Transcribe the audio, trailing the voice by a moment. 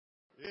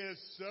is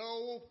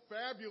so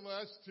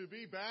fabulous to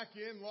be back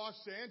in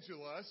Los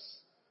Angeles.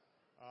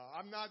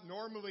 I'm not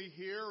normally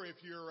here.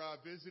 If you're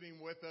visiting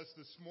with us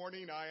this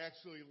morning, I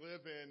actually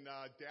live in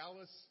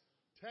Dallas,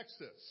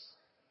 Texas.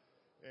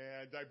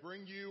 And I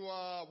bring you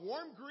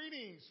warm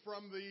greetings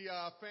from the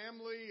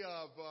family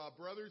of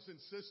brothers and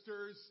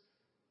sisters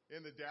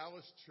in the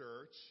Dallas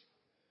church.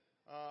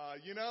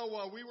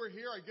 We were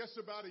here, I guess,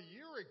 about a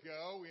year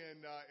ago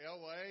in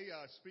L.A.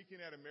 Speaking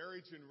at a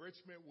marriage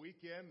enrichment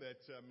weekend that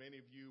many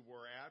of you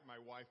were at, my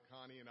wife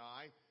Connie and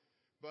I.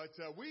 But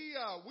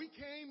we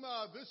came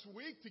this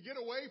week to get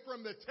away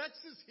from the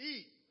Texas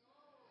heat.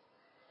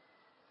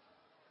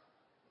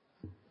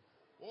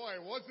 Boy,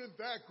 wasn't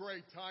that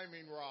great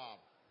timing, Rob.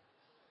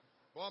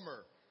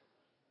 Bummer.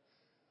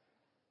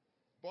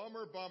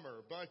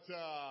 But,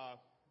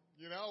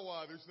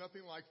 there's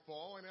nothing like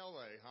fall in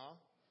L.A., huh?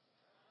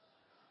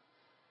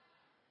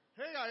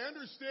 Hey, I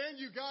understand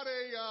you got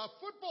a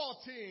football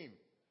team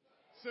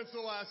since the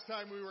last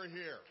time we were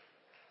here.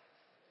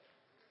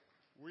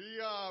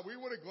 We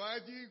would have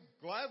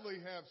gladly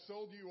have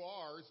sold you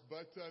ours,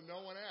 but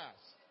no one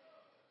asked.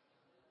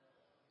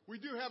 We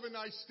do have a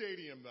nice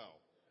stadium,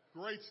 though.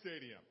 Great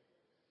stadium.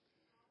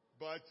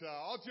 But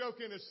all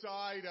joking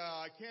aside,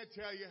 I can't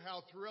tell you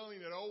how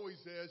thrilling it always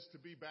is to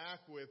be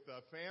back with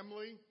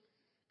family.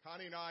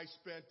 Connie and I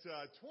spent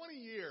 20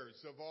 years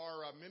of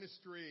our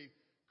ministry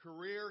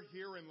career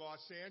here in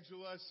Los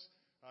Angeles,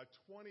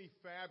 20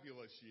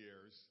 fabulous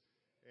years.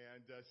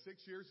 And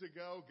 6 years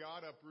ago,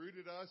 God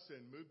uprooted us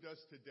and moved us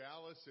to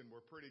Dallas, and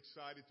we're pretty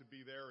excited to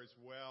be there as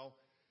well.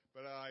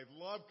 But I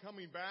love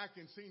coming back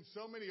and seeing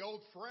so many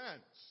old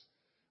friends,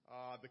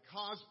 the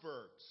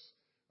Cosbergs,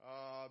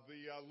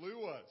 the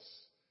Lewis,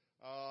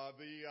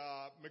 the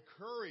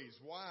McCurrys,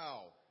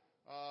 wow.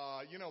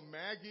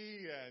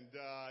 Maggie and,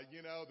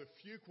 the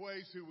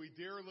Fuquays who we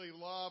dearly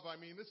love. I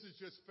mean, this is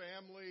just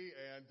family,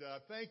 and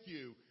thank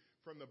you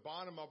from the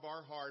bottom of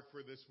our heart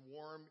for this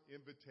warm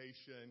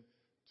invitation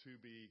to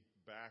be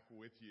back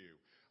with you.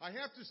 I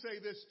have to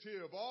say this,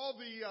 too. Of all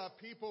the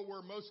people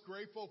we're most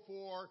grateful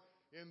for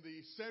in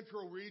the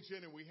central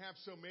region, and we have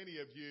so many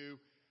of you,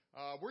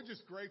 we're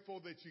just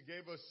grateful that you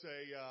gave us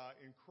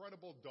a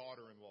incredible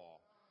daughter-in-law.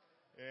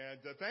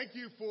 And thank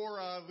you for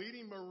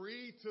leading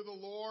Marie to the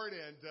Lord,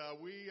 and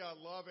we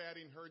love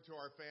adding her to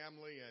our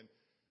family. And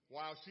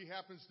wow, she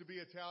happens to be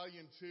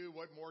Italian too.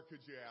 What more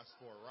could you ask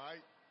for,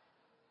 right?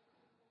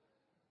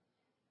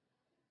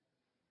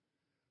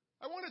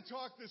 I want to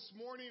talk this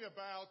morning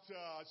about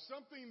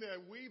something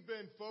that we've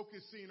been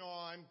focusing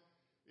on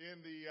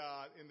in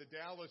the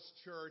Dallas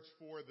church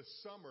for the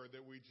summer that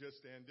we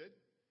just ended.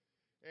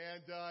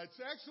 And it's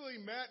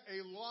actually met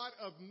a lot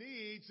of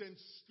needs and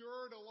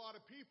stirred a lot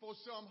of people.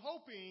 So I'm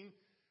hoping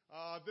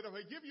that if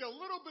I give you a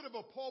little bit of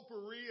a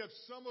potpourri of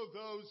some of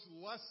those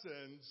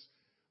lessons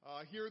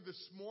here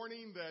this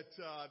morning,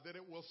 that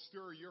it will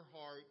stir your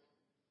heart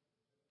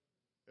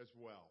as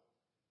well.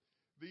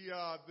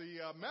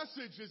 The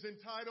message is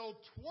entitled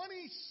 20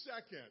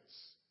 Seconds.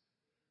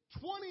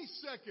 20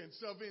 Seconds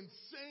of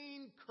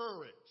Insane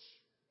Courage.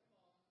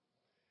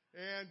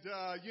 And,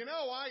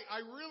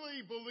 I really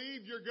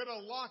believe you're going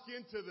to lock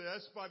into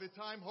this by the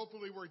time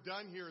hopefully we're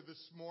done here this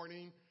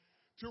morning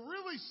to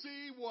really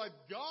see what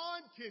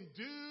God can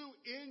do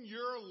in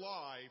your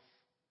life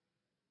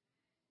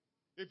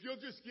if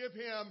you'll just give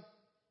Him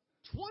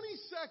 20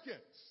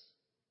 seconds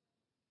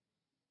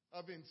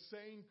of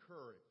insane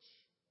courage.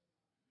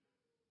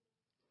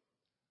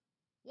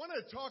 I want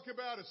to talk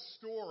about a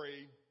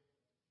story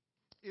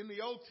in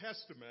the Old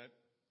Testament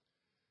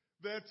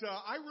that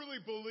I really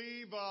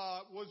believe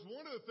was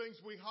one of the things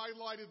we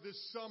highlighted this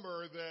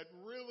summer that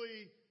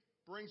really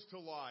brings to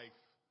life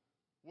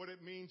what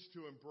it means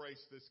to embrace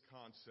this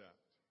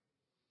concept.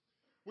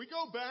 We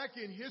go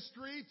back in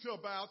history to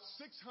about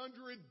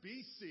 600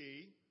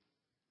 BC,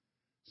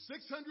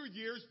 600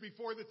 years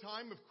before the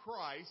time of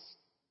Christ,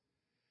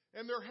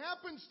 and there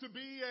happens to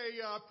be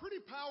a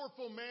pretty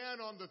powerful man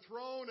on the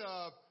throne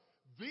of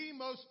the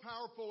most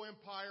powerful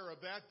empire of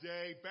that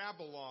day,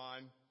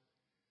 Babylon.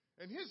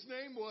 And his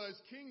name was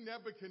King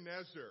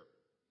Nebuchadnezzar.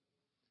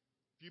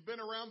 If you've been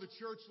around the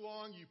church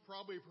long, you've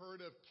probably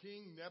heard of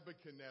King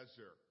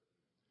Nebuchadnezzar.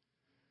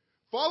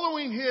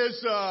 Following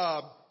his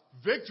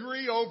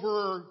victory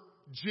over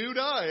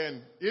Judah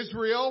and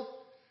Israel,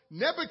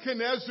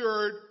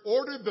 Nebuchadnezzar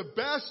ordered the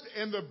best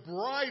and the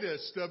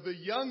brightest of the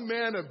young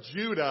men of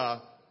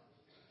Judah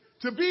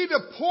to be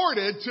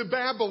deported to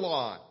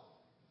Babylon.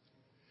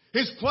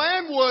 His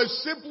plan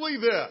was simply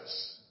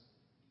this: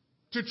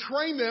 to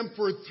train them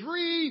for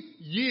 3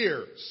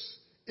 years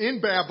in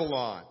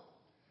Babylon.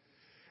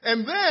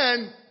 And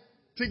then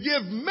to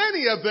give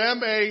many of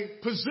them a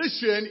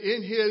position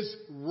in his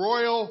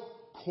royal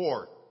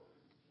court.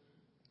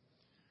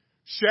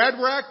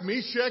 Shadrach,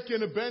 Meshach,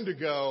 and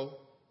Abednego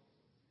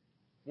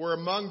were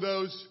among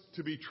those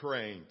to be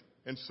trained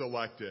and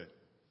selected.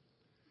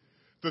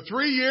 The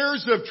 3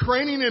 years of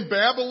training in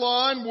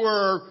Babylon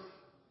were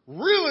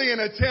really an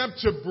attempt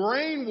to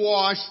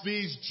brainwash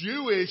these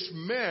Jewish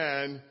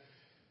men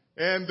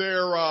and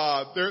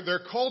their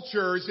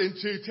cultures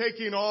into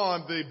taking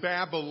on the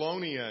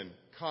Babylonian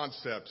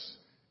concepts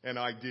and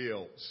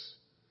ideals.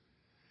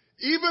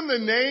 Even the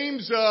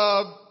names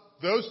of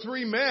those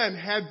three men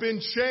had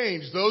been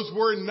changed. Those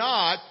were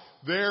not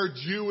their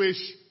Jewish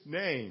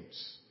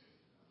names.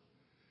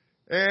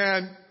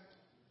 And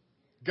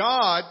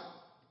God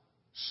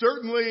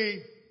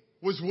certainly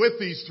was with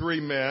these three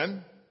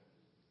men.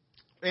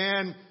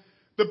 And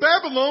the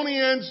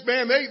Babylonians,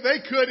 man, they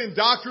could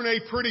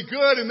indoctrinate pretty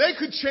good, and they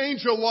could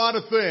change a lot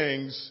of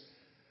things.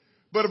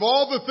 But of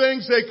all the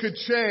things they could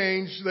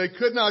change, they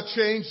could not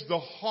change the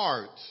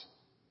heart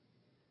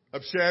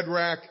of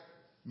Shadrach,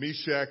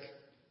 Meshach,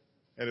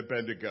 and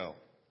Abednego.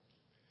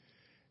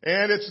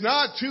 And it's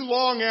not too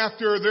long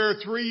after their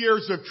 3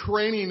 years of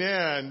training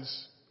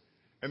ends,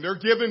 and they're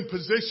given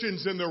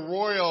positions in the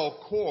royal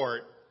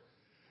court,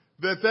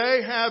 that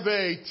they have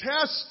a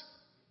test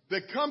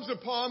that comes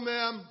upon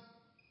them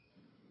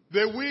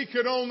that we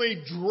could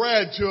only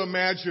dread to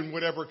imagine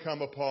would ever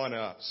come upon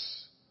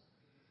us.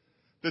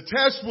 The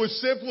test was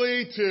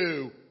simply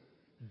to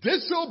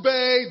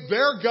disobey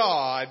their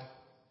God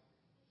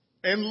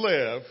and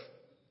live,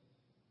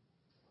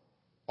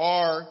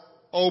 or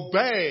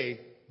obey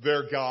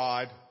their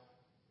God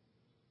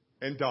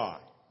and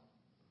die.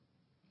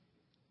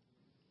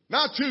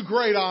 Not two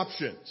great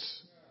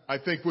options, I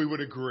think we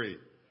would agree.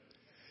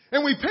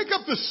 And we pick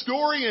up the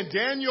story in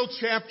Daniel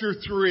chapter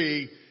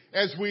 3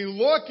 as we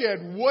look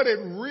at what it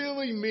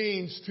really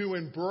means to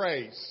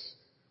embrace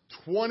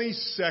 20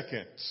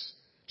 seconds,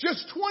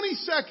 just 20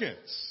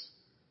 seconds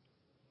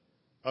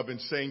of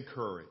insane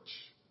courage.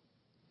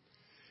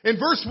 In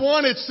verse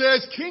 1 it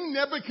says, King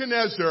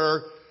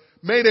Nebuchadnezzar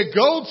made a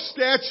gold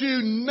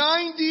statue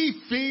 90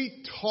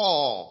 feet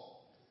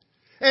tall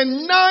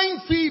and 9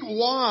 feet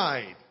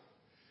wide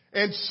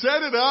and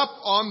set it up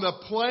on the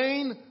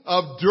plain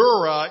of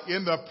Dura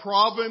in the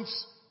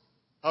province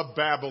of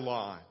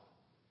Babylon.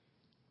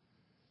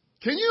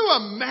 Can you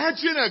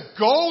imagine a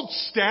gold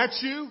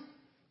statue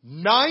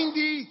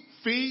 90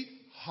 feet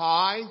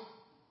high?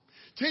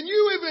 Can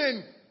you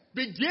even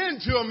begin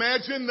to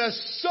imagine the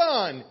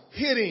sun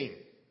hitting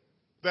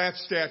that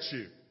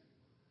statue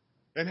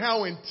and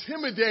how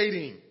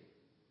intimidating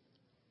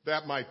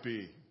that might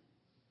be?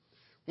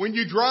 When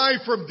you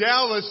drive from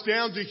Dallas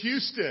down to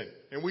Houston,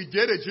 and we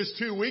did it just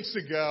 2 weeks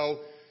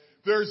ago,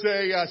 there's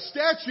a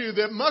statue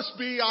that must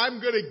be,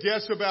 I'm going to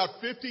guess,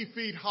 about 50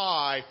 feet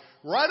high,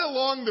 right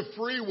along the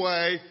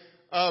freeway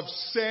of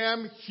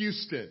Sam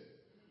Houston.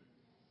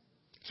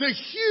 It's a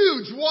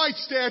huge white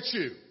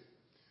statue.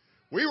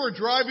 We were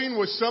driving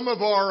with some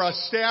of our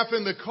staff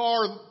in the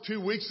car 2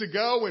 weeks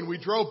ago, and we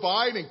drove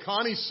by it, and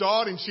Connie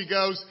saw it, and she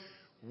goes,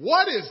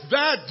 "What is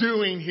that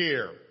doing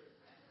here?"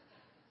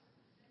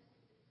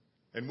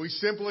 And we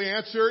simply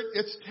answered,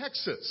 "It's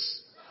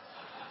Texas."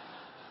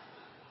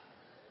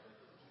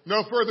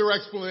 No further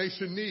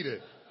explanation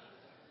needed.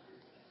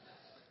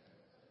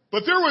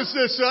 But there was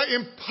this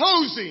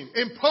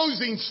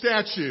imposing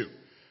statue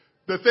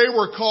that they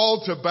were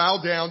called to bow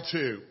down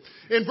to.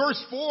 In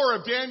verse 4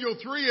 of Daniel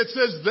 3, it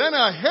says, Then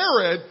a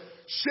Herod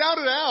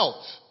shouted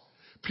out,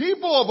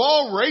 People of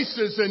all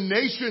races and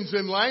nations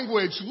and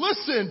language,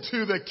 listen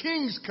to the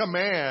king's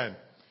command.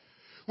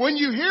 When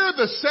you hear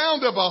the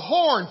sound of a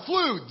horn,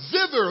 flute,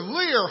 zither,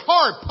 lyre,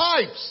 harp,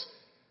 pipes,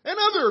 and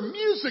other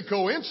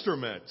musical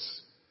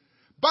instruments,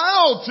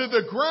 bow to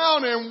the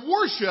ground and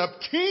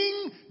worship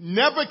King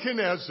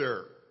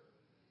Nebuchadnezzar.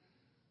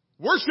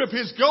 Worship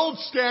his gold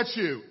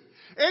statue.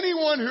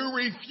 Anyone who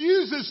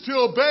refuses to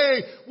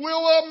obey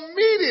will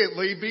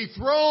immediately be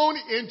thrown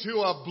into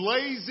a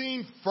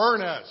blazing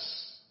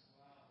furnace.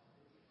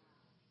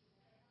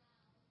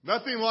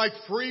 Nothing like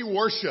free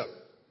worship.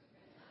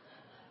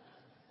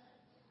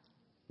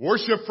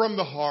 Worship from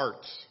the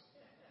heart.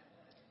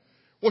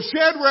 Well,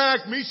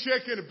 Shadrach,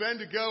 Meshach, and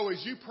Abednego,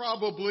 as you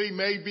probably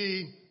may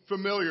be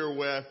familiar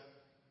with,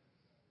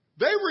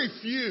 they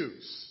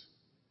refuse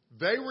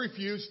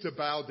to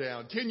bow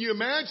down. Can you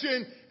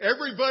imagine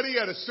everybody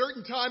at a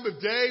certain time of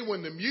day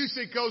when the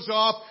music goes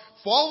off,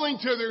 falling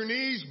to their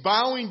knees,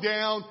 bowing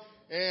down,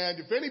 and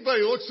if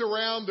anybody looks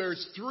around,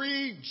 there's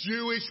 3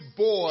 Jewish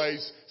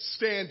boys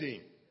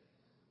standing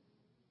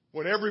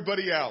when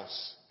everybody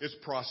else is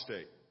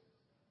prostrate.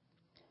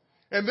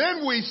 And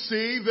then we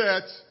see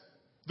that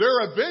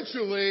they're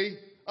eventually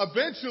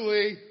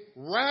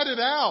ratted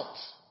out.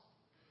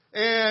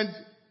 And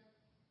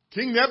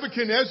King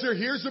Nebuchadnezzar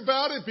hears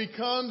about it,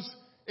 becomes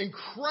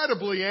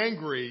incredibly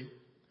angry.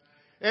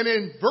 And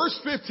in verse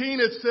 15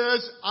 it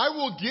says, I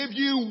will give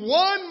you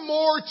one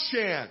more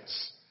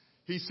chance,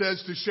 he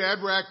says to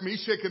Shadrach,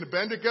 Meshach, and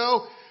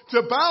Abednego,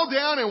 to bow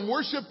down and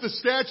worship the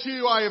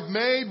statue I have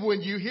made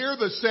when you hear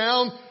the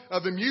sound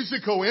of the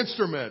musical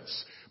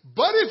instruments.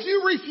 But if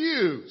you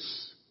refuse,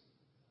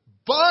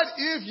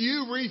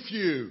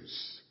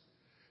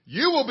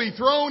 you will be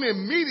thrown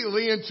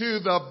immediately into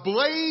the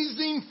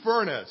blazing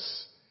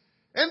furnace.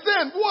 And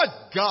then what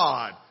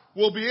God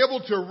will be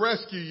able to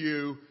rescue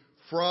you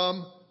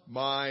from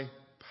my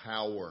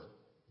power?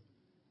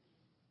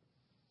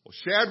 Well, Well,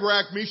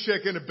 Shadrach,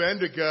 Meshach, and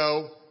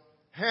Abednego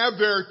have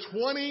their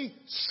 20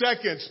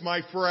 seconds,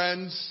 my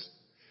friends,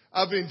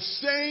 of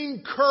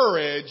insane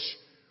courage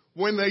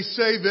when they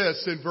say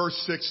this in verse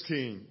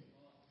 16.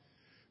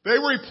 They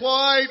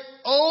replied,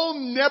 "O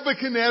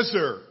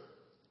Nebuchadnezzar,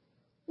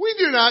 we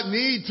do not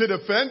need to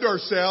defend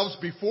ourselves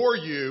before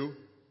you.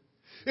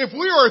 If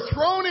we are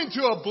thrown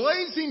into a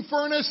blazing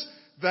furnace,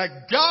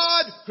 the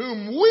God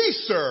whom we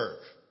serve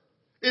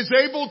is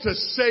able to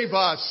save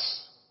us.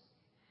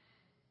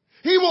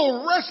 He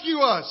will rescue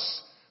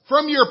us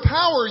from your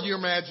power, your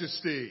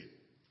majesty.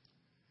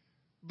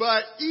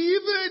 But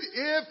even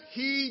if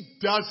he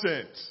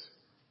doesn't,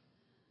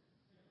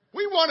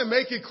 we want to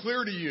make it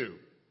clear to you,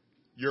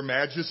 your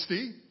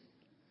majesty,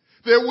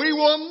 that we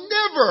will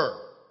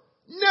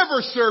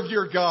never serve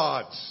your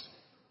gods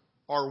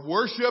or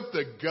worship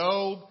the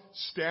gold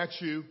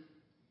statue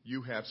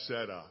you have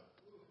set up."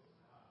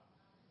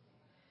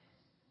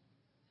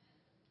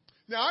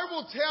 Now I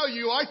will tell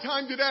you, I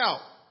timed it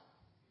out.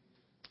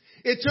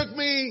 It took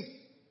me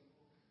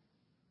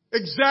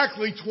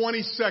exactly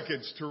 20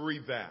 seconds to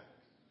read that.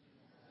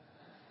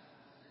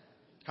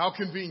 How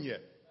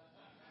convenient.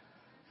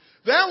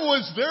 That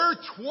was their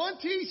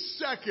 20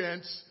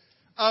 seconds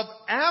of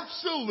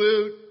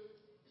absolute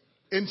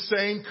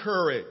insane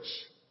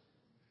courage.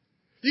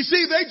 You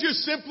see, they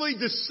just simply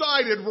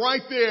decided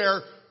right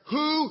there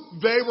who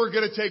they were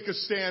going to take a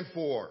stand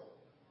for.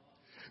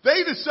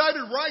 They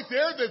decided right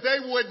there that they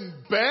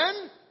wouldn't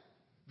bend,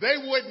 they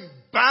wouldn't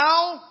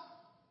bow,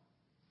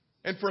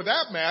 and for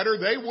that matter,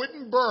 they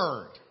wouldn't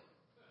burn,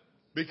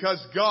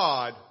 because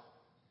God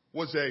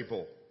was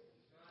able.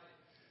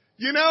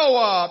 You know,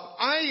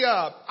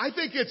 I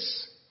think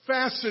it's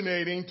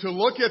fascinating to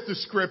look at the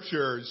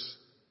scriptures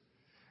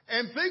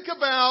and think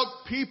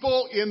about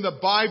people in the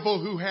Bible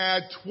who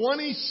had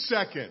 20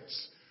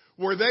 seconds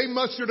where they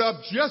mustered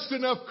up just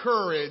enough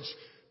courage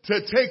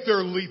to take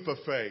their leap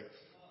of faith.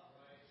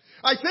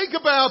 I think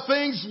about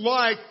things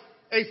like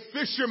a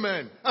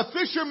fisherman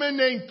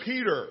named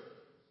Peter,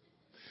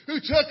 who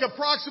took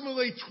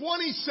approximately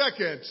 20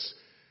 seconds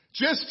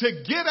just to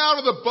get out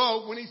of the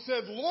boat when he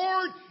said,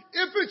 "Lord,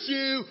 if it's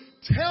you,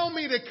 tell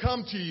me to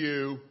come to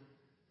you."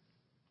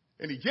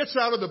 And he gets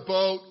out of the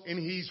boat and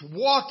he's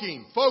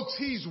walking. Folks,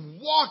 he's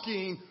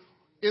walking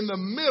in the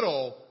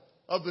middle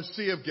of the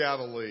Sea of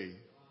Galilee.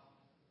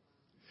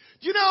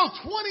 You know,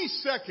 20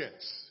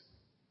 seconds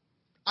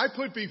I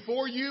put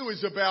before you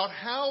is about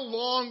how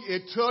long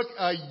it took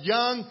a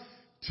young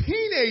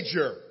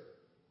teenager.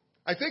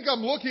 I think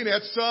I'm looking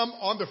at some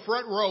on the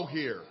front row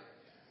here.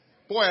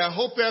 Boy, I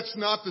hope that's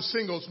not the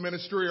singles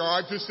ministry or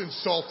I've just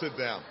insulted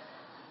them.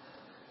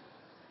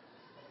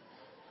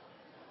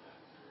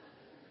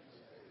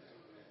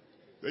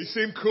 They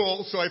seem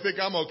cool, so I think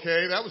I'm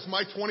okay. That was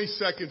my 20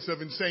 seconds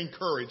of insane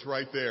courage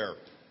right there.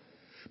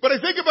 But I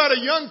think about a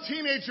young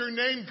teenager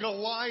named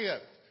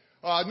Goliath.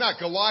 A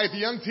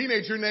young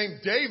teenager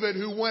named David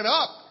who went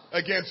up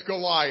against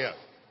Goliath.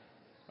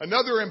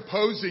 Another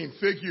imposing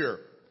figure.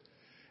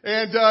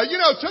 And,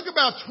 it took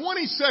about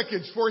 20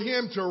 seconds for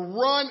him to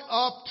run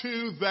up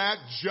to that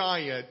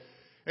giant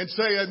and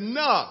say,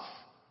 "Enough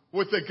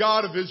with the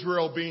God of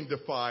Israel being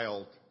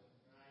defiled."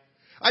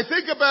 I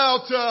think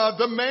about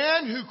the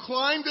man who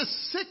climbed a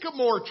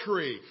sycamore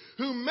tree,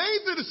 who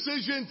made the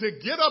decision to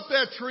get up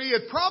that tree.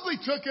 It probably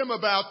took him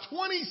about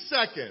 20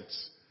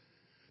 seconds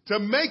to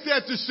make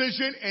that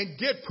decision and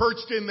get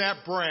perched in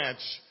that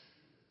branch.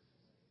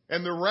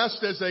 And the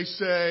rest, as they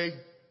say,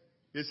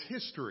 is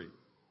history.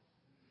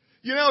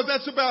 You know,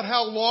 that's about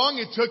how long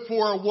it took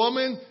for a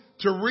woman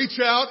to reach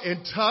out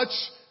and touch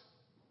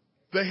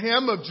the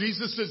hem of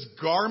Jesus'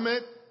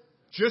 garment,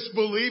 just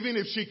believing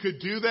if she could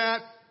do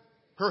that,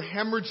 her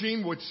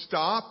hemorrhaging would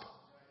stop.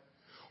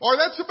 Or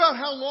that's about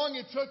how long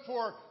it took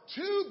for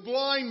two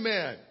blind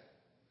men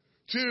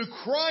to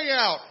cry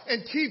out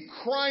and keep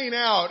crying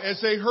out as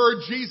they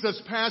heard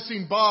Jesus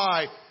passing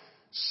by,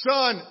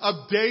 "Son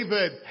of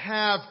David,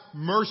 have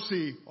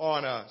mercy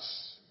on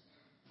us."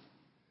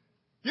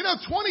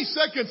 20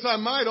 seconds, I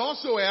might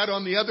also add,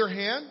 on the other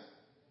hand,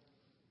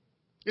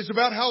 is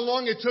about how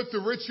long it took the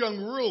rich young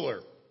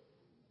ruler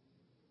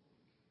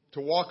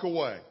to walk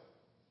away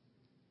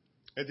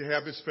and to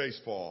have his face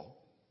fall.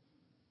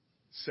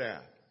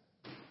 Sad.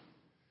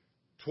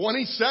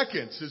 20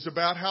 seconds is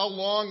about how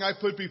long I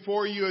put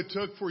before you it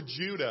took for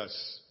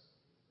Judas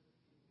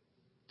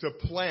to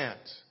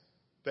plant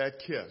that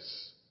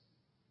kiss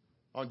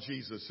on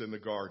Jesus in the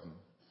garden.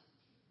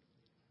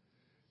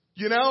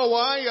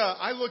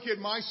 I look at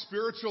my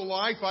spiritual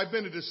life. I've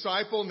been a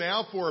disciple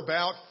now for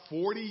about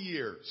 40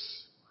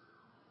 years.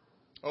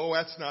 Oh,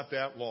 that's not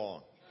that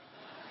long.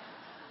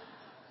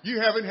 You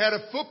haven't had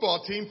a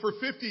football team for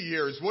 50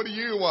 years. What are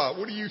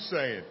you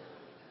saying?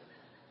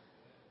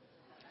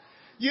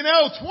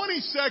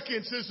 20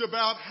 seconds is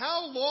about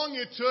how long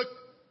it took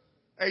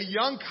a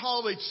young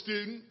college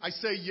student, I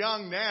say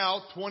young now,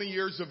 20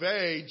 years of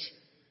age,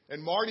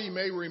 and Marty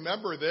may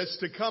remember this,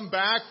 to come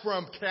back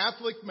from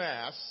Catholic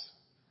Mass,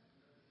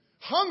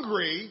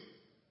 hungry,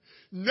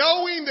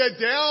 knowing that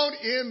down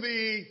in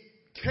the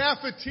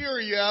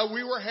cafeteria,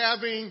 we were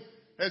having,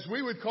 as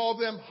we would call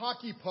them,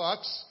 hockey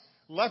pucks,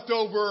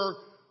 leftover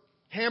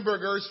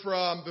hamburgers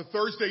from the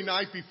Thursday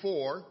night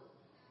before.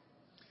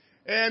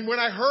 And when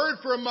I heard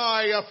from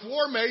my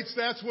floor mates,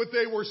 that's what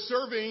they were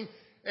serving.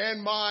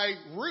 And my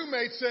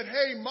roommate said,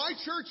 hey, my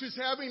church is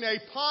having a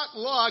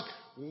potluck.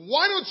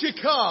 Why don't you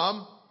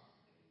come?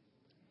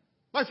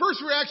 My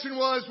first reaction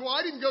was, well,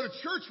 I didn't go to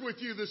church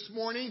with you this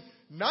morning.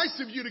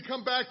 Nice of you to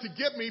come back to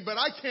get me, but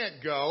I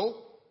can't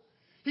go.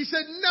 He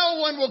said, no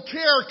one will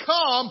care.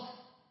 Come.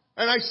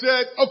 And I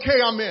said, okay,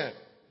 I'm in.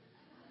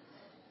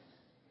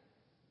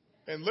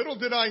 And little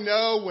did I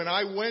know, when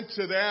I went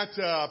to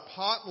that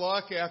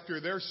potluck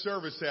after their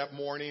service that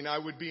morning, I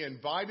would be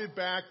invited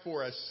back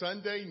for a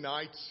Sunday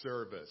night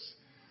service.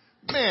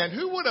 Man,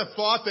 who would have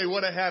thought they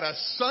would have had a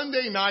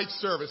Sunday night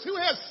service? Who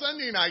has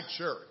Sunday night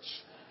church?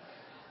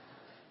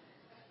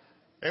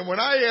 And when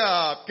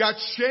I got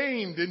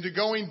shamed into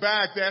going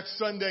back that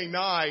Sunday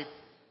night,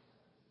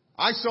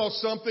 I saw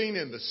something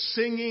in the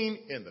singing,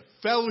 in the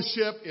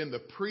fellowship, in the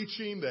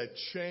preaching that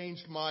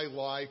changed my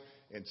life.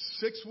 And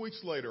 6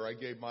 weeks later, I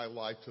gave my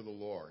life to the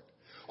Lord.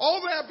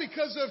 All that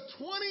because of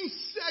 20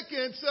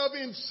 seconds of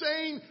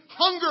insane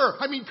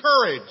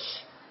courage.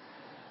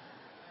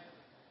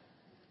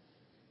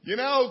 You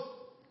know,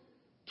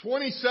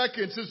 20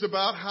 seconds is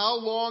about how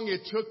long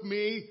it took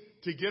me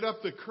to get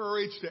up the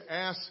courage to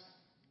ask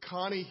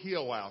Connie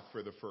Hill out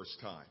for the first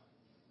time.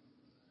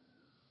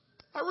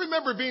 I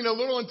remember being a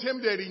little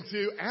intimidating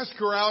to ask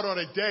her out on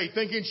a date,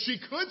 thinking she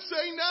could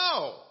say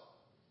no.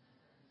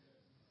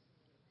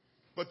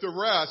 But the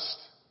rest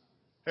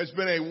has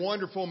been a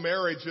wonderful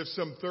marriage of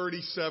some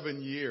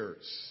 37 years.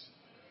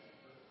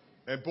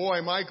 And boy,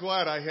 am I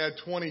glad I had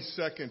 20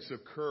 seconds of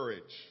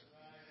courage.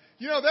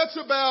 You know, that's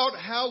about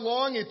how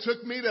long it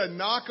took me to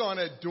knock on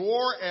a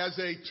door as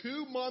a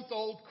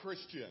 2-month-old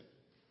Christian.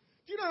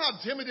 Do you know how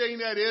intimidating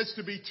that is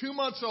to be 2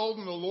 months old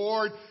in the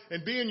Lord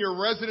and be in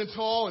your residence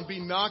hall and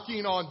be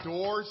knocking on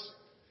doors,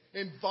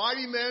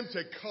 inviting them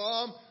to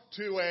come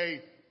to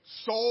a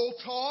soul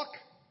talk?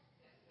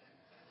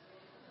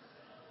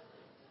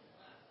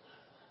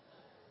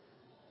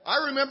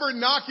 I remember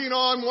knocking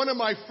on one of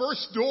my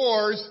first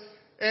doors,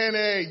 and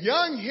a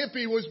young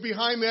hippie was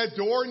behind that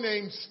door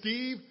named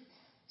Steve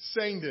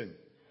Sandin.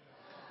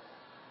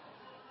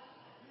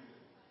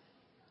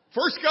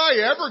 First guy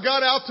ever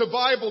got out to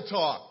Bible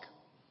talk.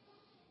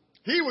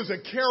 He was a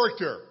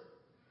character.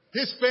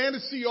 His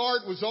fantasy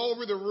art was all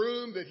over the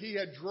room that he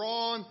had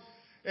drawn.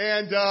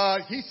 And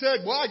he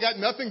said, well, I got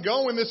nothing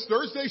going this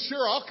Thursday.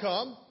 Sure, I'll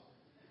come.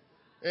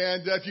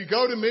 And if you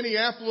go to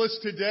Minneapolis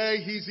today,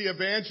 he's the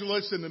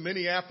evangelist in the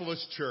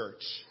Minneapolis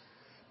church.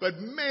 But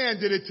man,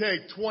 did it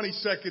take 20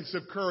 seconds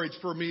of courage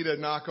for me to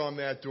knock on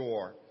that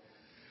door.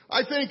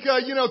 I think,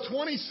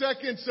 20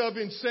 seconds of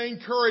insane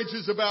courage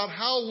is about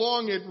how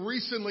long it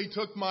recently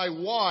took my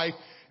wife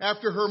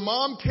after her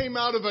mom came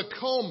out of a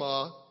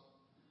coma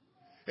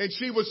and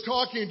she was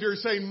talking to her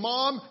saying,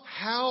 Mom,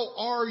 how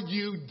are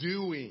you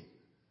doing?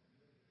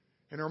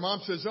 And her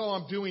mom says, oh,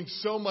 I'm doing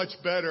so much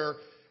better.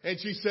 And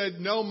she said,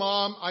 no,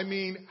 Mom,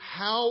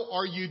 how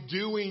are you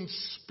doing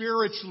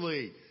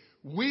spiritually?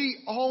 We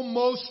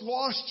almost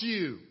lost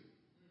you.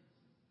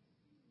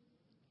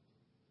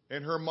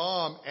 And her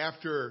mom,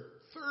 after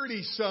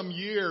 30-some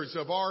years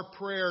of our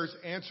prayers,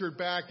 answered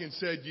back and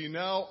said,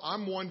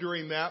 I'm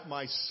wondering that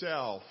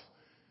myself.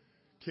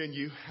 Can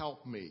you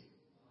help me?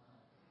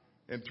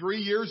 And 3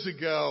 years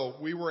ago,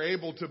 we were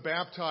able to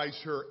baptize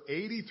her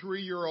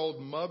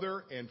 83-year-old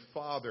mother and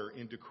father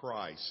into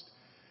Christ.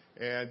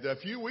 And a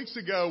few weeks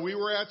ago, we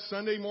were at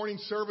Sunday morning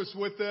service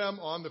with them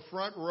on the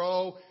front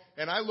row,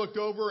 and I looked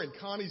over and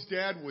Connie's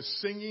dad was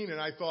singing, and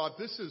I thought,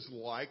 this is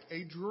like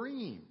a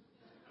dream.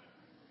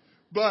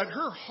 But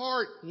her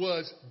heart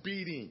was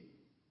beating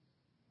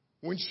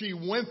when she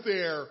went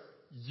there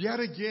yet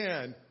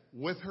again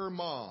with her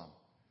mom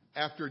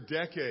after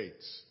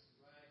decades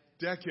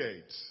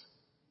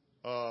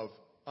of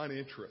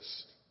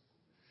uninterest.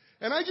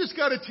 And I just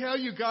got to tell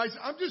you guys,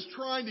 I'm just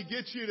trying to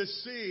get you to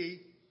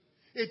see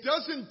it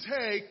doesn't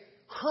take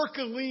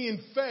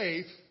Herculean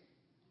faith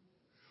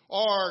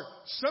or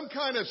some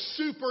kind of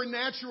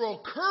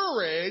supernatural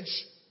courage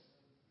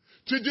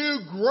to do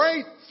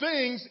great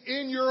things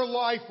in your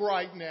life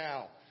right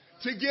now.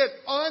 To get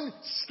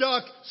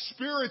unstuck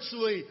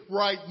spiritually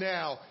right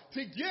now.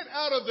 To get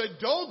out of the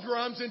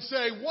doldrums and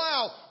say,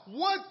 wow,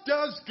 what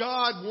does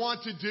God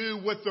want to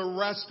do with the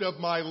rest of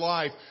my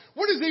life?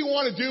 What does He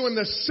want to do in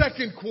the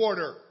second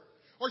quarter?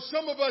 Or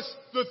some of us,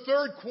 the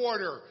third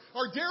quarter.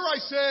 Or dare I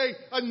say,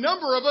 a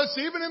number of us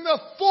even in the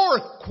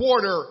fourth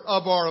quarter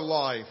of our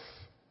life.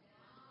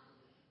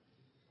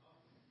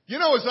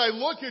 As I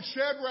look at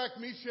Shadrach,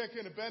 Meshach,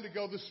 and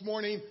Abednego this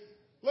morning,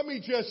 let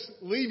me just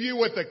leave you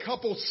with a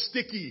couple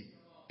sticky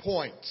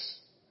points.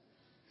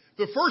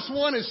 The first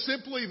one is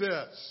simply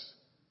this.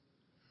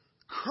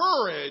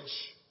 Courage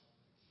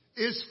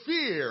is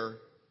fear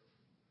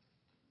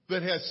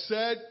that has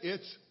said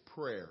its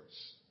prayers.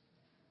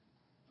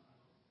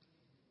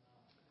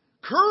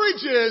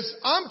 Courage is,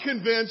 I'm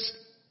convinced,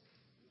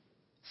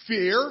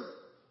 fear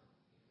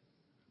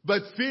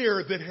but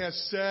fear that has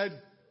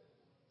said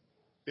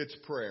its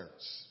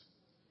prayers.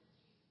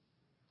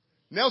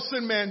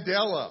 Nelson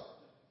Mandela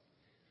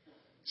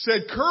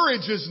said,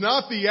 courage is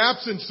not the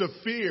absence of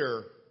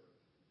fear,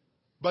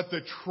 but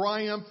the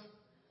triumph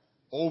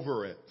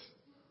over it.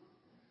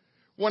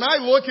 When I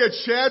look at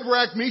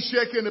Shadrach,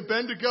 Meshach, and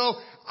Abednego,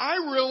 I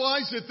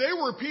realize that they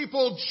were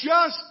people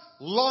just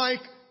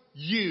like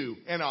you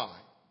and I.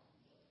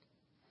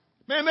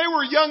 Man, they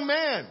were young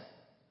men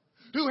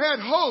who had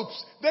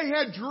hopes. They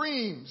had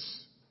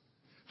dreams.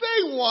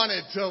 They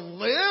wanted to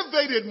live.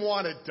 They didn't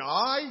want to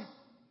die.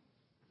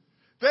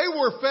 They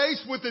were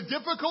faced with a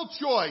difficult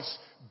choice.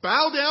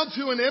 Bow down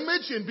to an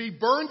image and be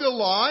burned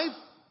alive,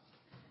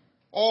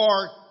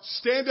 or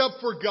stand up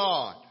for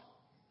God.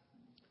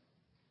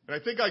 And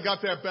I think I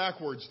got that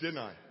backwards, didn't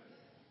I?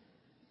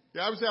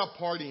 Yeah, I was out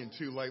partying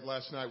too late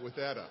last night with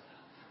Etta.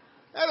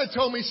 Etta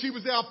told me she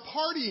was out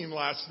partying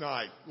last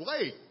night,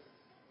 late.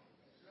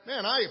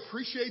 Man, I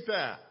appreciate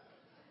that.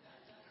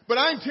 But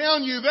I'm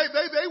telling you,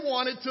 they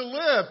wanted to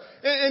live.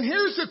 And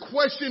here's a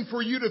question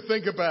for you to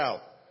think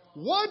about.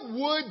 What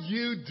would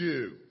you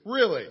do?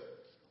 Really?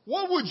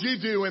 What would you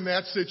do in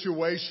that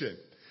situation?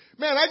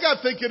 Man, I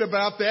got thinking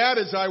about that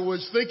as I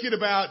was thinking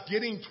about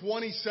getting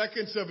 20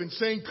 seconds of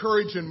insane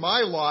courage in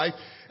my life.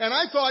 And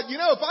I thought,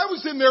 if I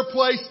was in their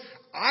place,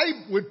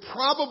 I would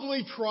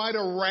probably try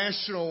to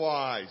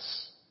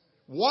rationalize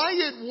why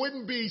it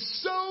wouldn't be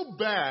so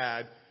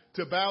bad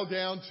to bow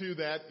down to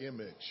that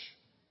image.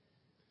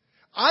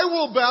 I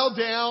will bow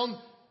down,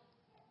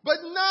 but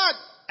not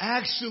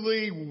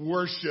actually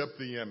worship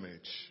the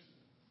image.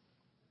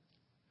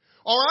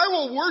 Or I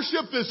will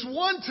worship this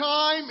one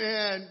time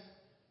and,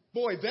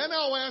 boy, then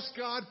I'll ask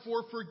God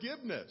for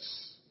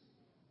forgiveness.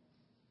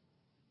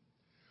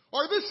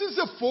 Or this is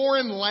a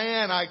foreign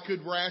land, I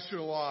could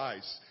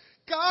rationalize.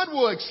 God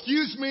will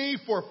excuse me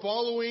for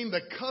following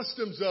the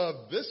customs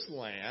of this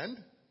land.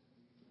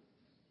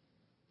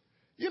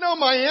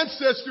 My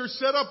ancestors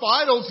set up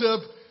idols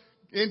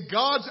in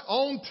God's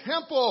own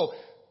temple.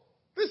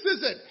 This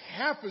isn't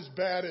half as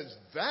bad as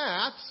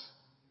that.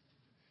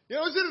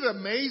 Isn't it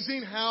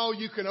amazing how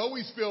you can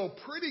always feel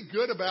pretty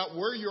good about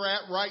where you're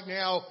at right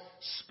now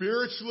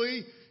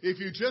spiritually? If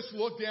you just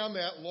look down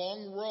that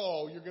long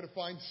row, you're going to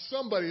find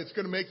somebody that's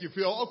going to make you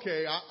feel,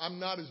 okay, I'm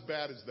not as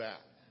bad as that.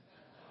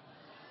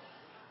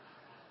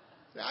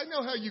 I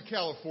know how you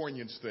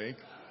Californians think.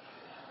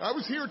 I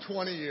was here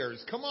 20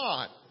 years. Come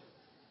on.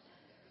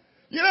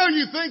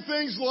 You think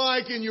things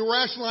like, and you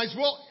rationalize,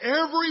 well,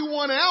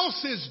 everyone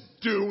else is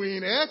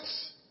doing it.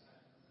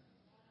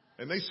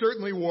 And they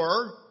certainly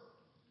were.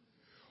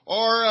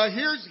 Or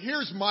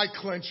here's my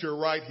clincher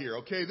right here.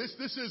 Okay,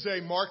 this is a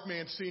Mark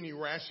Mancini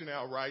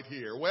rationale right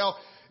here. Well,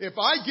 if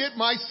I get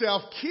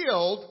myself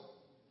killed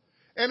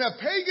and a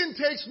pagan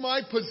takes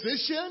my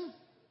position,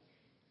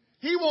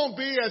 he won't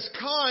be as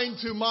kind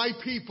to my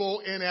people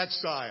in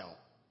exile.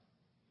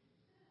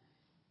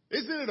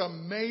 Isn't it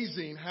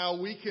amazing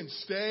how we can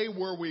stay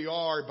where we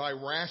are by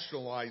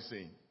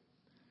rationalizing?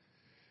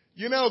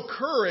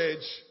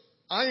 Courage,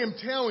 I am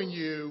telling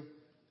you,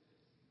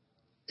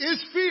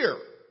 is fear.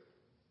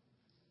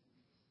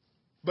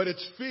 But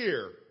it's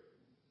fear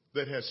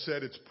that has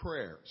said its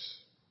prayers.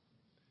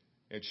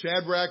 And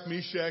Shadrach,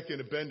 Meshach,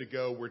 and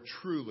Abednego were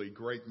truly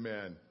great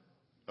men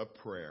of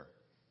prayer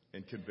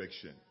and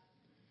conviction.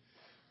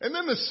 And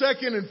then the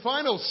second and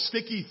final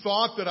sticky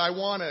thought that I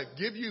want to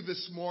give you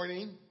this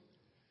morning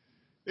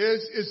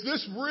is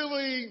this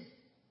really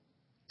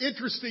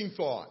interesting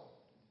thought.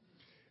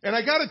 And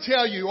I got to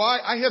tell you,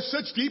 I have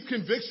such deep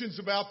convictions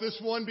about this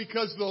one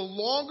because the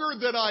longer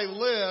that I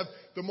live,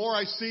 the more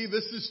I see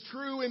this is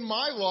true in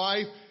my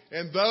life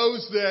and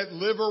those that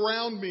live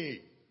around me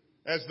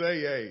as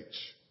they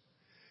age.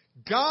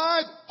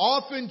 God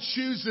often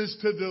chooses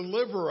to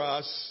deliver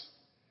us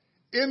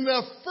in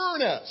the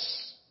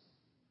furnace,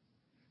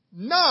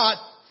 not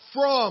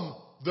from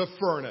the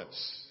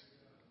furnace.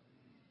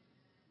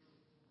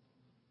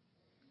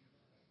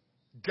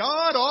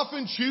 God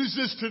often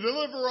chooses to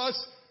deliver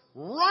us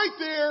right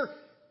there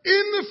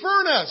in the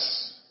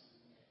furnace.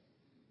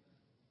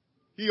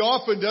 He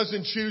often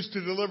doesn't choose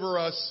to deliver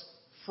us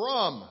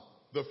from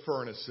the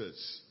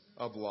furnaces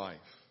of life.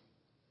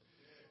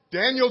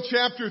 Daniel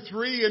chapter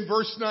 3 and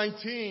verse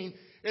 19,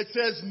 it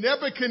says,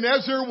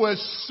 Nebuchadnezzar was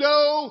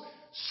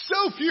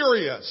so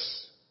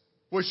furious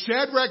with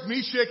Shadrach,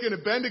 Meshach, and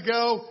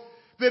Abednego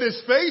that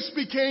his face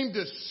became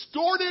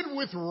distorted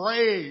with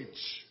rage.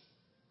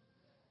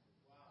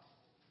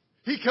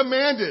 He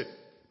commanded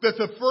that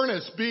the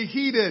furnace be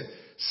heated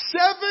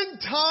 7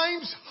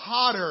 times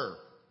hotter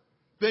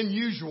than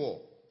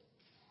usual.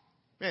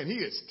 Man, he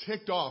is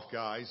ticked off,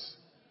 guys.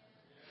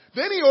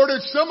 Then he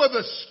ordered some of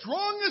the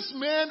strongest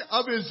men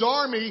of his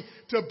army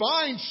to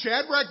bind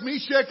Shadrach,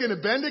 Meshach, and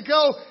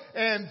Abednego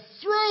and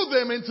throw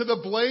them into the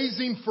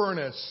blazing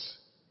furnace.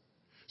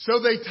 So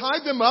they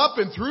tied them up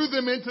and threw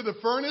them into the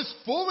furnace,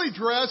 fully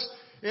dressed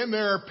in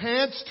their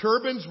pants,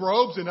 turbans,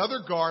 robes, and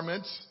other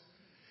garments.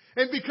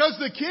 And because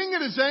the king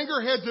in his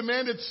anger had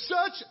demanded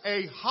such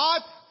a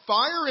hot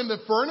fire in the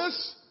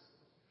furnace,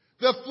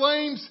 The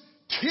flames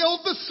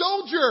killed the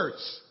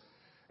soldiers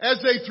as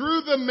they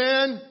threw the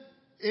men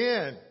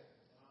in.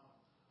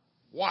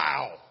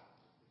 Wow.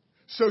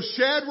 So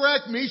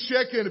Shadrach,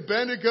 Meshach, and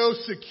Abednego,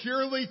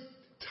 securely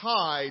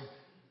tied,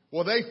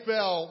 well, they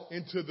fell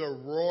into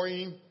the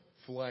roaring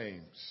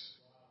flames.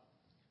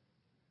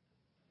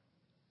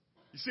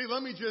 You see,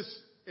 let me just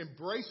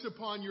embrace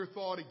upon your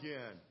thought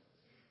again.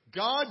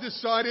 God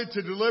decided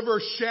to deliver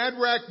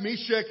Shadrach,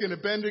 Meshach, and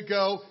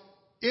Abednego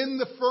in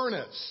the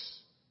furnace,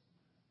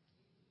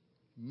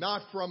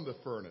 not from the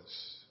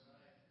furnace.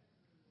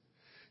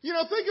 You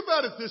know, think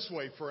about it this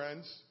way,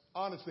 friends.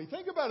 Honestly,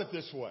 think about it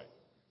this way.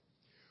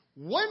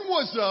 When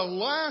was the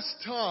last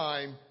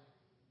time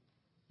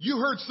you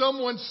heard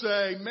someone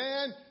say,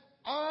 man,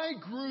 I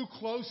grew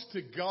close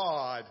to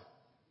God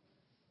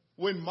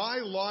when my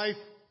life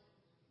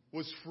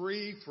was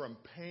free from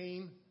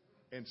pain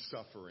and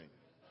suffering?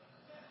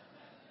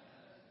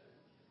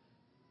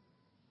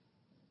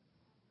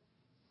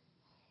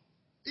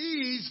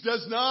 Ease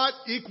does not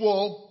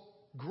equal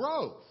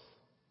growth.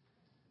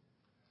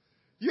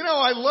 You know,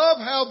 I love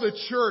how the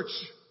church,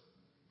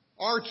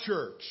 our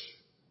church,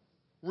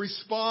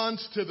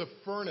 responds to the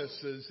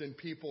furnaces in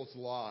people's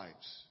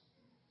lives.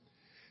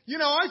 You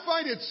know, I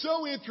find it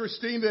so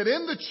interesting that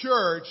in the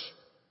church,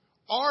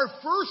 our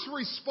first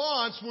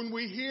response when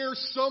we hear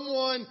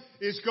someone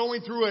is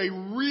going through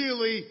a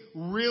really,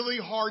 really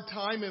hard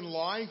time in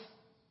life,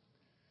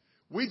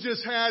 we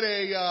just had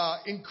a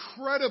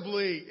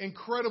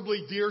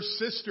incredibly dear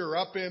sister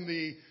up in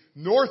the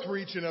north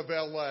region of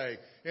LA,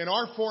 in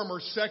our former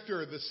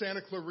sector, the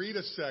Santa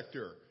Clarita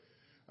sector,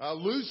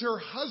 lose her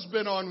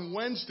husband on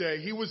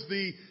Wednesday. He was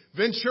the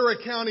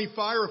Ventura County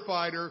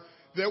firefighter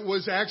that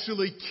was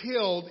actually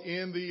killed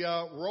in the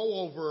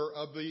rollover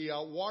of the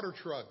water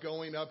truck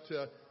going up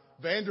to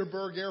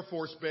Vandenberg Air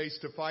Force Base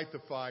to fight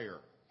the fire.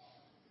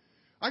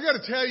 I got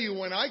to tell you,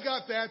 when I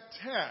got that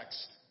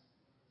text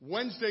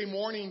Wednesday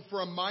morning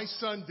from my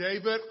son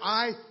David,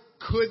 I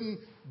couldn't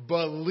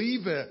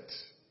believe it.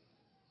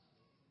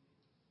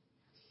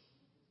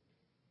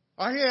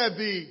 I had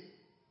the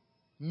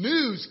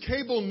news,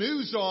 cable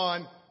news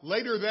on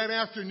later that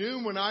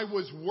afternoon when I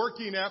was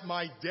working at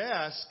my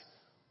desk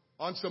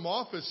on some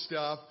office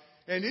stuff,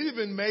 and it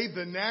even made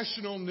the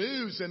national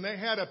news, and they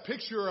had a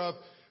picture of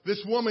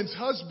this woman's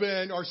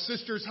husband, our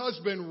sister's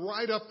husband,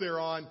 right up there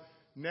on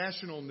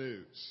national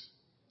news.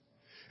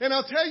 And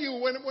I'll tell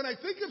you, when I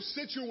think of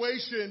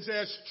situations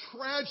as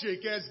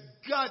tragic, as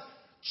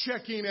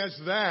gut-checking as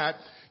that,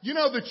 you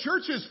know, the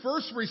church's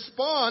first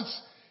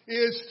response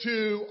is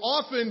to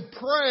often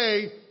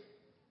pray,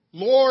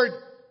 Lord,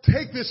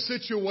 take this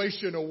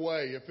situation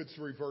away if it's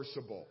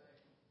reversible.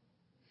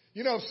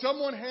 You know, if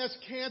someone has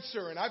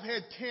cancer, and I've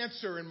had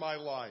cancer in my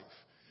life,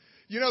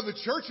 you know, the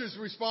church's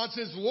response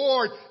is,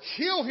 Lord,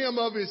 heal him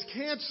of his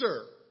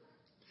cancer.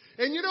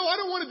 And you know, I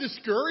don't want to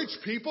discourage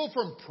people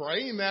from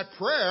praying that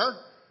prayer.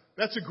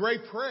 That's a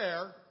great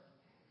prayer.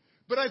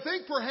 But I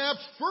think perhaps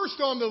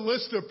first on the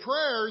list of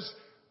prayers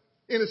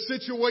in a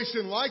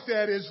situation like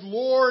that is,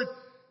 Lord,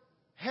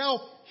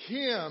 help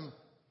him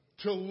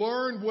to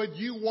learn what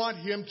you want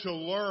him to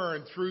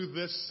learn through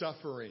this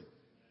suffering.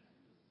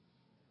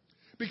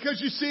 Because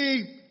you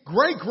see,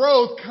 great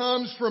growth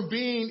comes from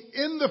being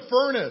in the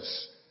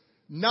furnace,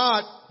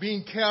 not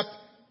being kept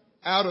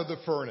out of the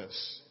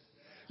furnace.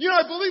 You know,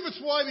 I believe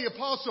it's why the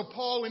Apostle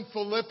Paul in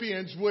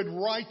Philippians would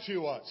write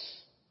to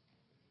us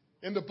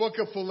in the book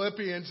of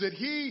Philippians that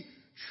he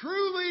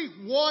truly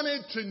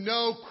wanted to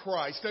know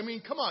Christ. I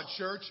mean, come on,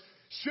 church.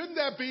 Shouldn't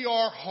that be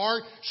our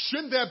heart?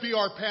 Shouldn't that be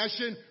our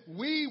passion?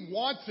 We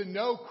want to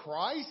know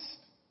Christ.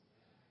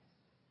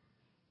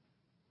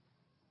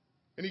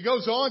 And he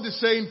goes on to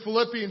say in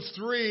Philippians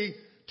 3,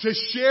 to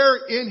share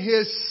in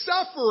his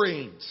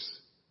sufferings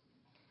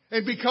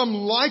and become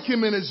like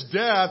him in his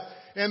death,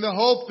 and the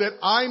hope that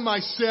I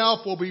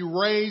myself will be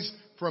raised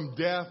from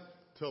death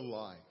to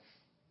life.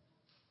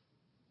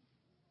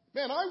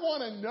 Man, I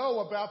want to know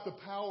about the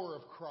power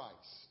of Christ.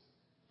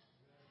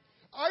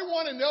 I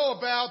want to know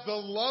about the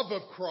love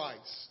of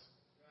Christ.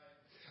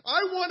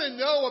 I want to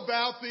know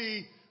about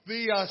the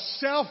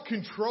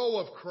self-control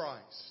of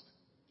Christ.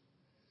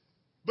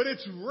 But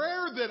it's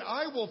rare that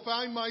I will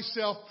find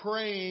myself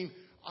praying,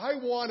 I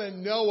want to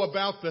know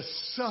about the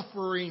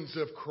sufferings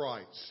of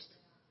Christ.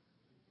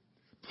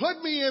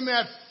 Put me in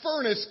that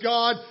furnace,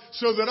 God,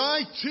 so that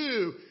I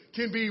too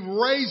can be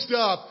raised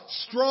up,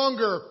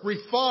 stronger,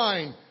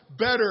 refined,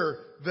 better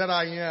than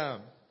I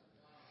am.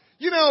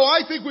 You know,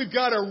 I think we've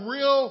got a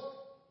real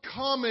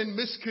common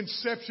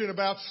misconception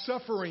about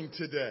suffering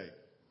today.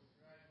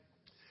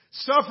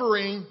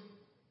 Suffering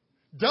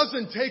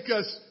doesn't take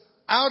us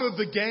out of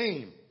the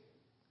game.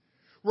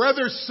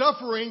 Rather,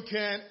 suffering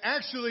can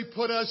actually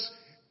put us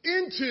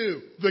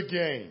into the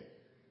game.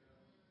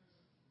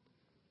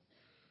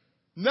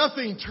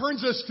 Nothing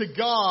turns us to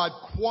God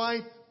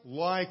quite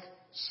like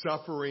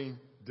suffering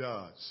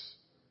does.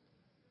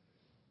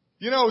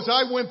 You know, as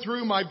I went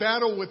through my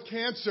battle with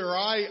cancer,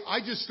 I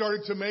just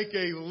started to make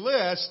a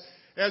list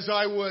as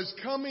I was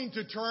coming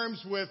to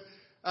terms with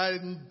a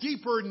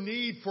deeper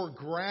need for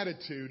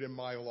gratitude in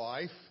my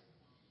life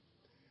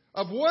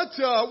of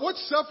what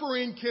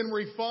suffering can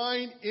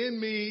refine in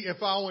me if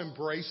I'll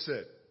embrace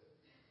it.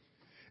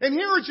 And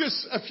here are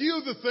just a few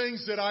of the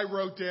things that I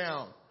wrote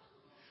down.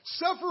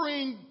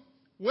 Suffering,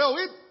 well,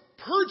 it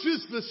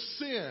purges the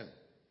sin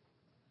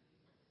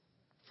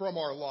from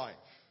our life.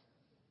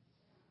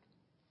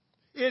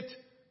 It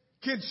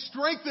can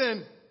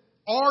strengthen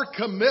our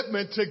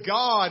commitment to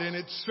God, and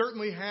it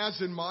certainly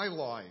has in my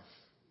life.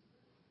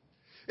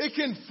 It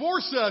can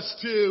force us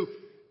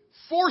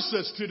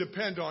to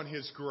depend on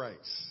His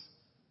grace.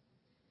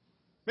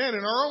 Man,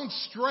 in our own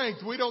strength,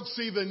 we don't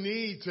see the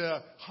need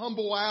to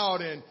humble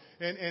out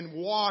and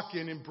walk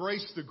and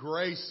embrace the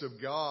grace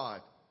of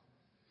God.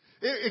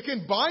 It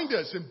can bind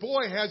us, and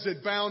boy, has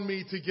it bound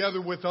me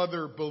together with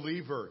other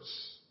believers.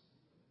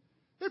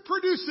 It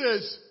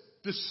produces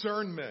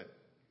discernment.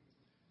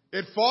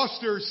 It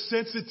fosters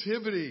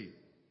sensitivity.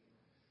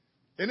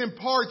 It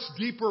imparts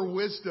deeper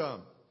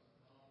wisdom.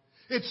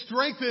 It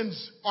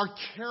strengthens our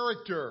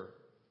character.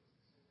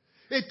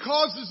 It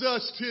causes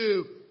us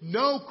to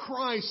know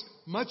Christ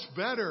much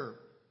better.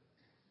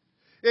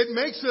 It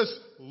makes us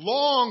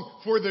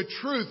long for the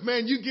truth.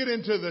 Man, you get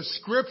into the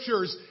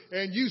scriptures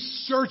and you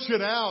search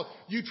it out.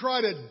 You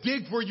try to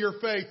dig for your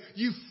faith.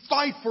 You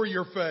fight for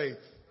your faith.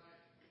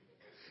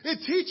 It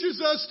teaches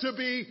us to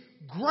be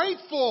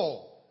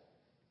grateful.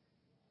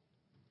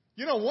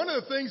 You know, one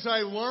of the things I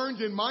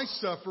learned in my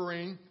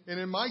suffering and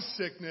in my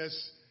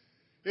sickness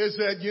is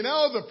that,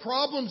 the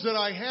problems that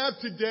I have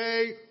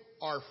today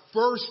are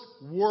first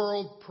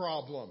world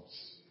problems.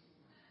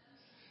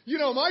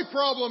 My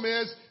problem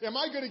is, am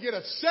I going to get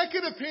a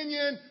second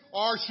opinion,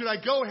 or should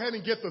I go ahead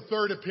and get the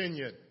third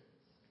opinion?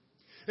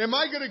 Am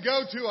I going to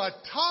go to a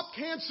top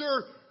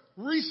cancer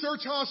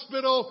research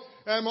hospital,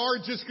 or am I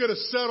just going to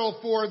settle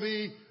for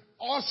the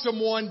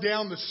awesome one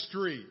down the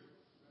street?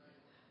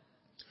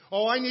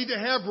 Oh, I need to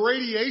have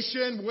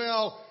radiation.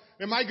 Well,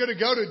 am I going to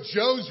go to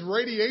Joe's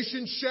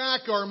Radiation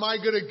Shack, or am I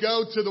going to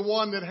go to the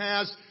one that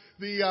has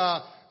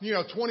the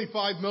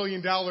 $25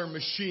 million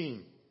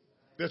machine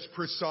that's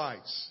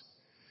precise?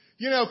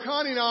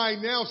 Connie and I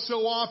now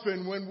so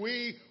often when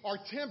we are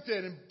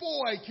tempted, and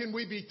boy, can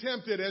we be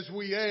tempted as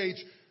we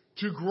age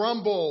to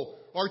grumble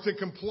or to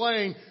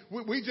complain.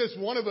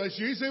 One of us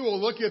usually will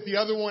look at the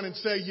other one and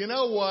say, you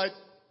know what?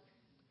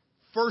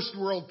 First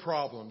world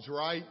problems,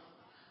 right?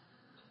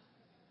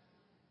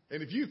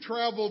 And if you've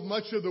traveled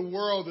much of the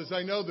world, as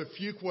I know the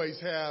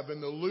Fuquays have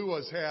and the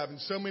Luas have, and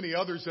so many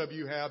others of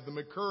you have, the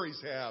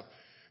McCurrys have,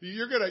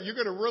 you're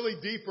gonna really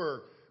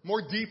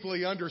more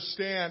deeply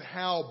understand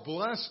how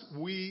blessed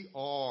we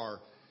are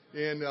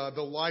in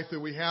the life that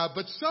we have.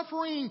 But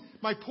suffering,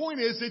 my point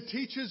is, it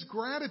teaches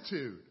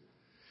gratitude.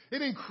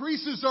 It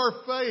increases our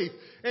faith.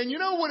 And you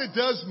know what it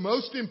does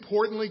most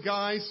importantly,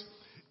 guys?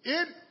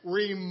 It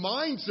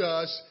reminds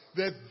us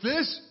that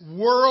this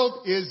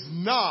world is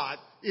not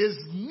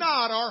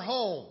our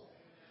home.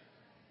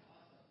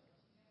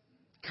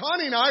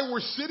 Connie and I were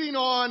sitting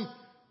on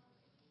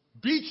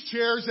beach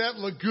chairs at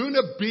Laguna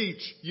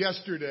Beach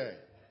yesterday.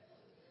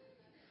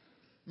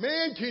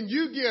 Man, can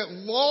you get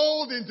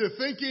lulled into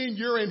thinking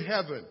you're in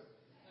heaven?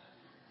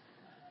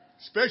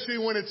 Especially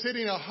when it's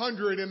hitting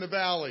 100 in the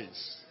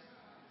valleys.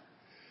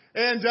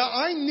 And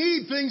I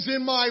need things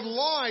in my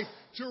life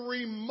to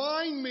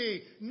remind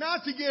me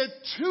not to get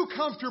too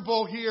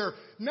comfortable here,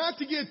 not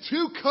to get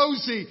too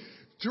cozy,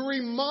 to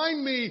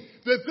remind me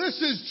that this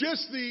is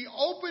just the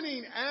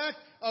opening act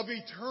of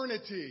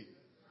eternity.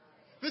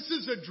 This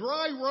is a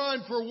dry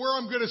run for where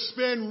I'm going to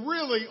spend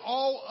really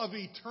all of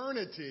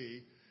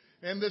eternity.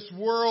 And this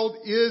world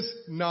is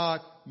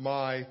not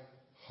my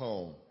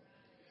home.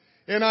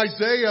 In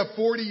Isaiah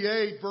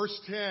 48 verse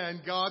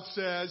 10, God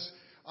says,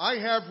 I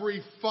have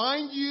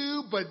refined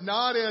you, but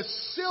not as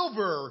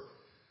silver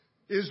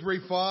is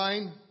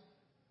refined.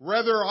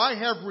 Rather, I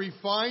have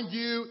refined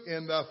you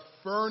in the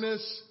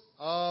furnace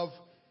of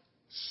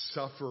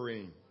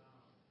suffering.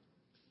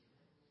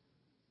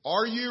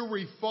 Are you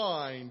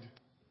refined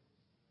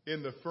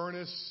in the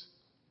furnace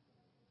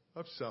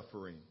of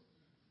suffering?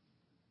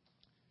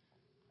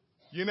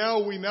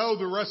 We know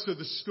the rest of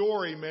the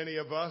story, many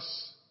of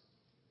us.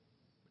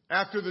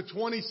 After the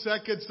 20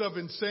 seconds of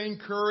insane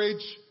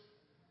courage,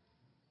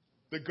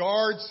 the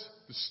guards,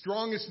 the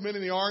strongest men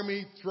in the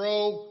army,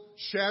 throw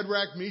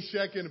Shadrach,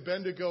 Meshach, and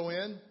Abednego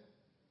in.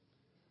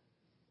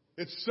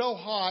 It's so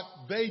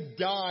hot, they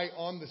die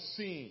on the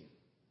scene,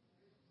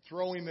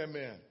 throwing them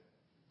in.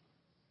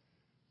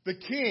 The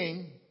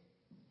king,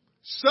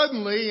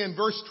 suddenly, in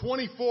verse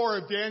 24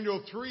 of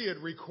Daniel 3, it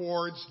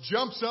records,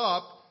 jumps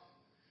up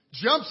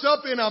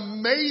in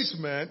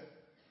amazement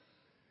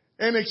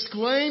and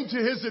exclaimed to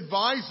his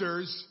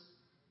advisors,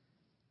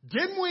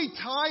 didn't we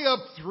tie up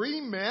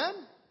 3 men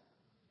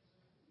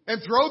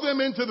and throw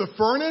them into the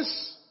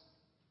furnace?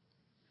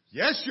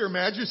 Yes, your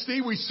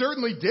majesty, we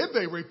certainly did,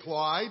 they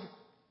replied.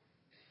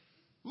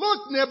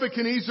 Look,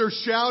 Nebuchadnezzar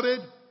shouted,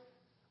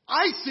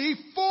 I see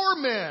 4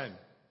 men,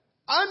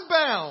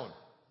 unbound,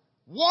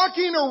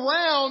 walking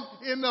around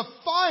in the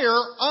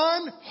fire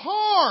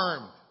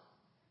unharmed.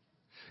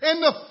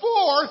 And the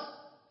fourth,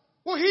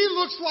 well, he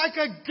looks like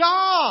a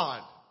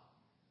god.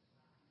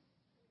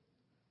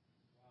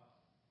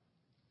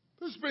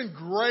 There's been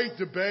great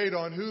debate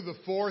on who the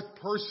fourth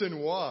person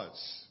was.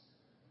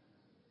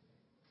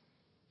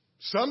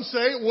 Some say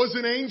it was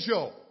an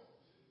angel.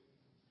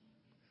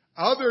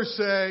 Others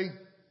say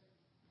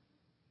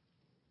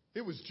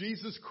it was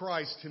Jesus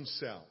Christ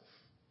himself,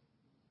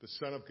 the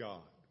Son of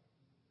God.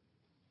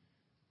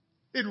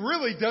 It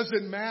really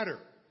doesn't matter.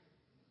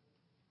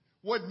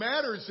 What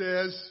matters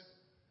is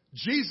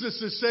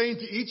Jesus is saying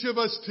to each of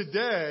us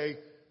today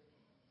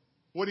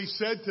what he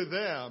said to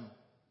them,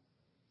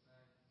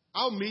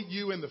 I'll meet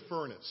you in the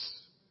furnace.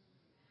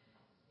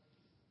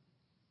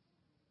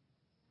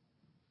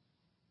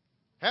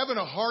 Having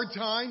a hard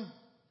time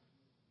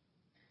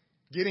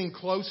getting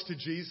close to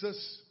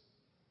Jesus?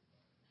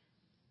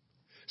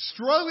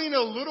 Struggling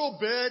a little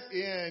bit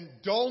in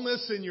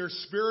dullness in your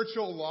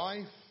spiritual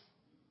life?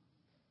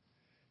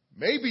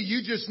 Maybe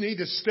you just need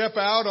to step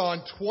out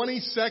on 20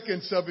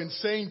 seconds of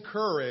insane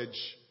courage,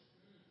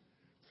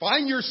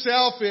 find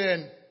yourself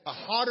in a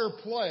hotter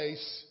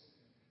place,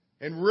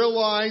 and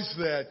realize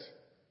that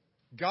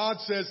God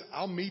says,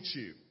 I'll meet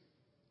you,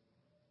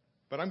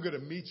 but I'm going to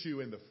meet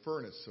you in the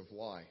furnace of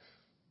life.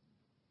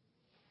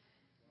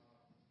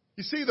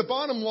 You see, the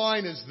bottom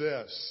line is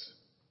this.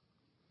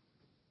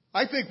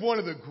 I think one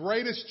of the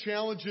greatest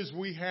challenges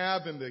we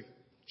have in the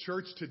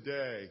church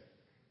today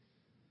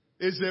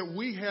is that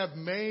we have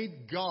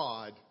made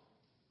God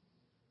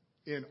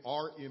in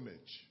our image.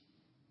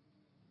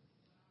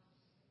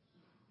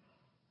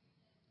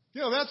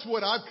 You know, that's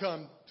what I've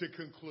come to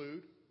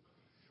conclude.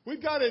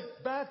 We've got it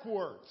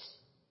backwards.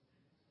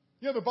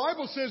 You know, the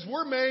Bible says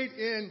we're made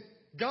in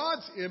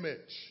God's image.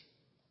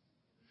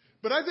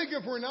 But I think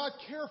if we're not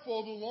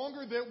careful, the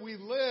longer that we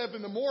live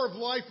and the more of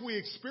life we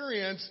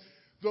experience,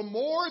 the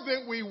more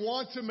that we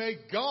want to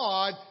make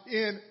God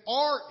in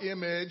our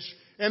image.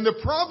 And the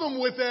problem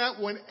with that,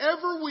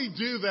 whenever we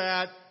do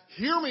that,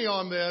 hear me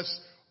on this,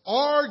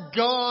 our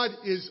God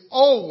is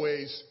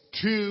always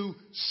too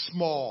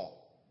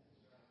small.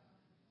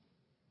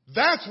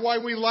 That's why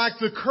we lack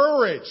the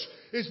courage.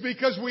 It's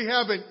because we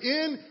have an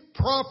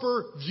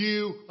improper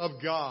view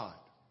of God.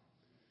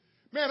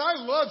 Man, I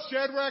love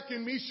Shadrach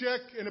and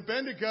Meshach and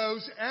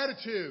Abednego's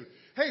attitude.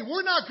 Hey,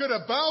 we're not going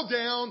to bow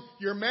down,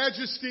 Your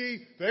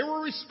Majesty. They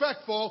were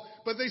respectful,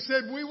 but they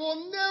said, we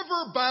will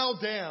never bow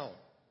down.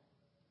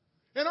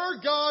 And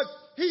our God,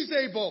 He's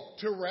able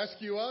to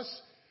rescue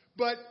us.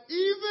 But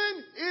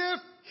even if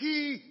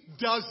He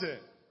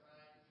doesn't,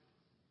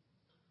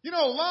 you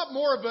know, a lot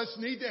more of us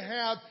need to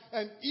have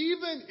an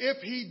even if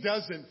He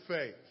doesn't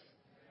faith.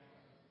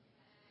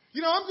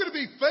 You know, I'm going to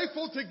be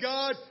faithful to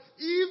God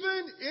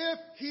even if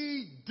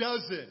He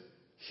doesn't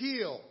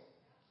heal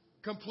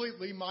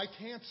completely my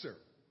cancer.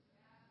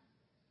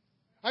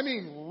 I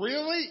mean,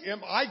 really?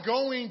 Am I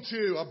going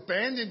to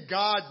abandon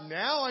God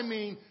now? I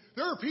mean,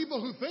 there are people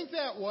who think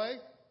that way.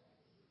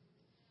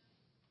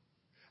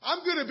 I'm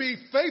going to be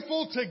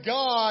faithful to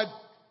God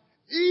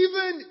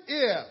even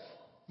if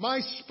my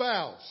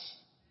spouse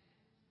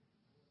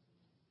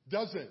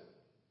doesn't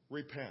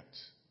repent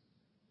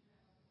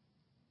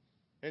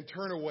and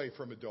turn away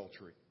from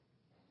adultery.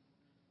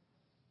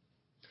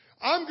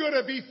 I'm going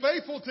to be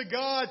faithful to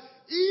God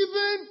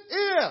even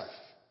if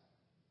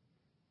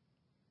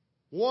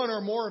one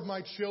or more of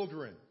my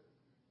children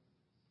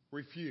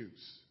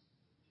refuse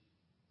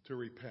to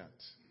repent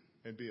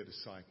and be a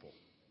disciple.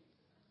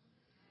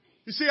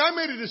 You see, I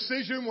made a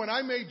decision when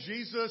I made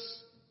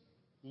Jesus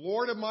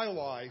Lord of my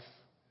life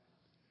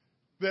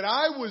that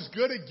I was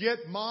going to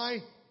get my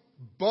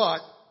butt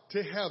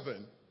to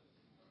heaven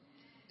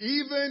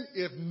even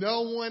if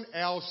no one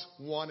else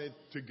wanted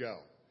to go.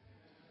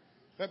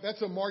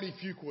 That's a Marty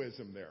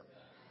Fuquism there.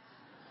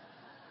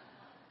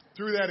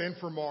 Threw that in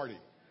for Marty.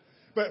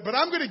 But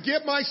I'm going to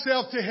get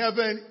myself to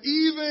heaven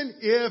even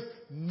if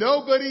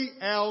nobody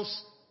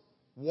else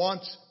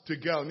wants to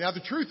go. Now,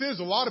 the truth is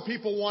a lot of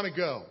people want to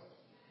go.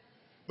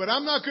 But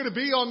I'm not going to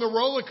be on the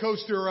roller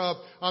coaster of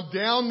I'm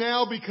down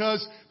now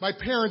because my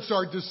parents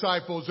are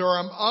disciples, or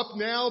I'm up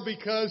now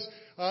because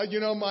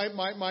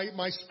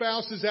my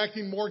spouse is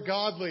acting more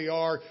godly,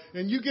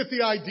 and you get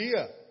the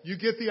idea. You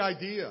get the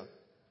idea.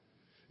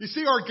 You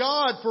see, our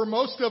God, for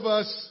most of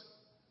us,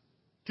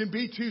 can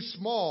be too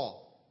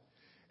small.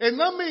 And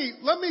let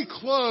me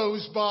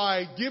close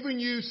by giving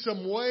you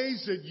some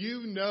ways that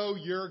you know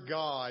your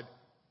God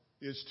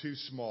is too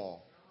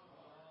small.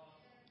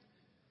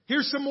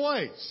 Here's some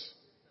ways.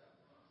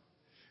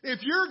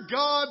 If your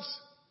God's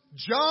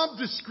job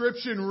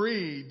description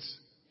reads,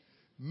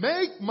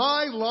 make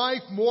my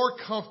life more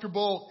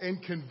comfortable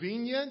and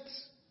convenient,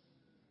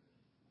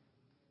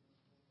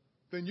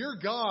 then your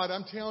God,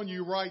 I'm telling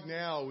you right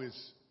now,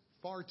 is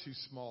far too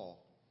small.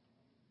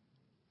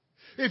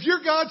 If your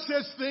God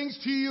says things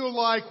to you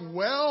like,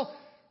 well,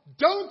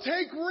 don't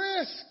take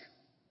risk.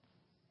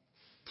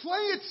 Play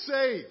it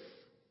safe.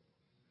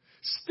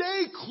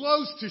 Stay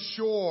close to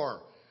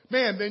shore.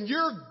 man, then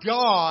your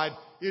God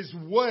is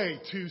way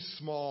too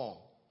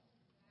small.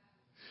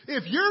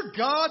 If your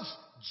God's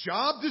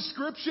job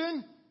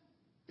description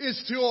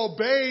is to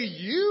obey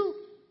you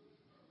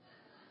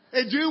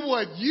and do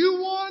what you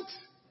want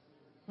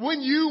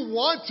when you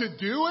want to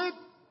do it,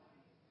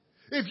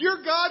 if your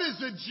God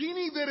is a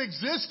genie that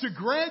exists to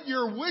grant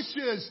your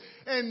wishes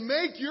and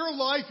make your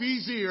life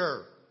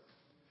easier,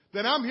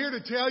 then I'm here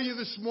to tell you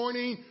this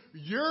morning,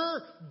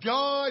 your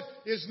God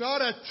is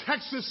not a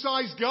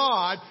Texas-sized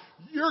God.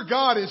 Your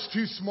God is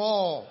too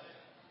small.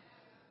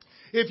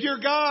 If your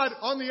God,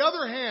 on the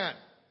other hand,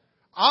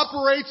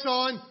 operates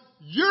on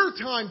your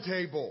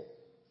timetable,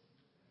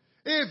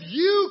 if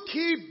you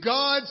keep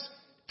God's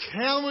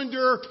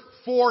calendar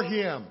for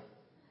Him,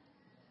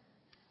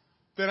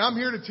 then I'm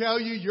here to tell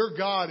you your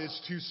God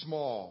is too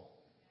small.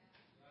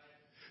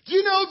 Do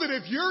you know that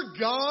if your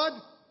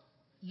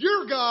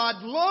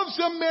God loves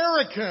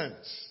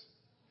Americans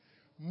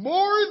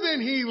more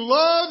than He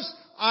loves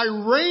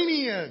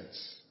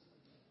Iranians?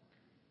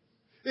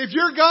 If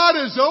your God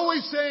is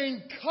always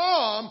saying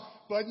come,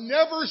 but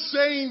never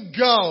saying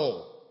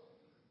go,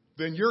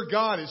 then your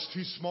God is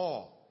too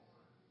small.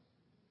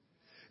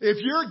 If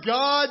your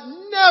God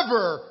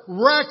never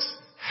wreaks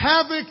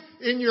havoc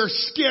in your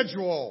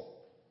schedule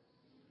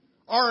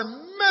or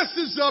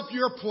messes up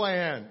your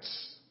plans,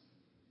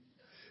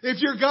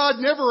 if your God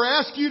never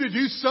asks you to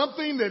do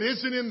something that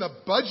isn't in the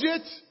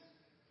budget,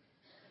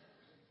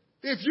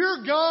 if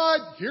your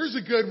God, here's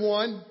a good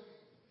one,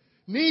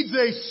 needs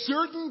a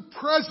certain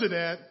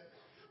president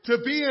to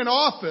be in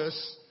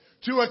office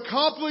to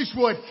accomplish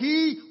what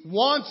he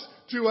wants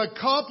to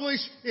accomplish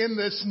in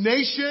this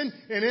nation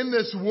and in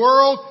this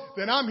world,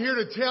 then I'm here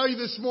to tell you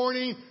this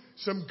morning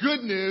some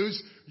good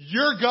news.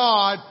 Your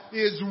God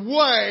is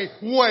way,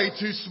 way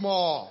too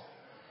small.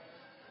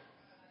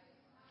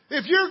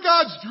 If your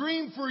God's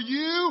dream for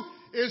you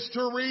is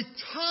to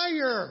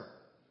retire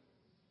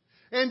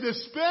and to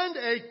spend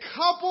a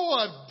couple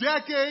of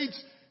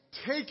decades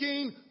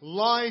taking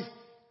life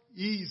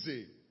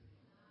easy.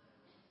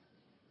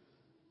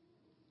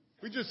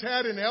 We just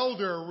had an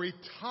elder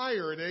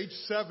retire at age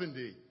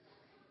 70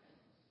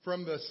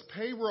 from the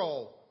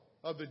payroll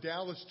of the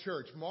Dallas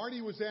church.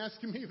 Marty was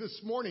asking me this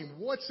morning,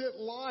 what's it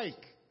like?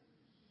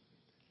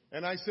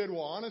 And I said,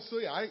 well,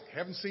 honestly, I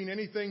haven't seen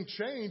anything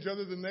change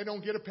other than they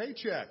don't get a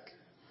paycheck.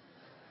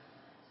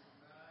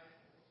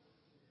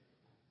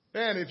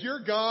 And if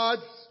your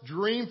God's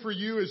dream for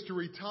you is to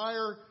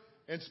retire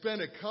and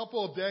spend a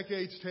couple of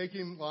decades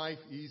taking life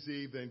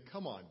easy, then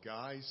come on,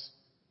 guys.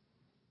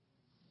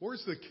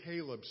 Where's the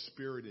Caleb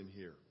spirit in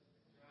here?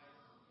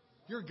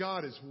 Your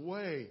God is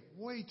way,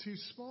 way too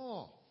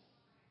small.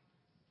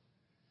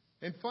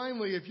 And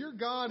finally, if your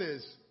God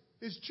is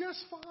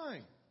just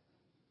fine,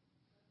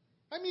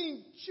 I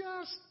mean,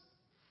 just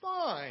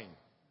fine,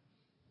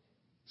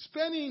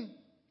 spending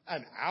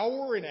an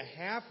hour and a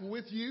half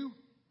with you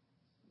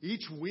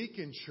each week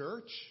in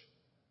church,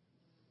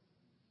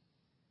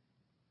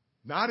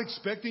 not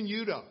expecting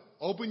you to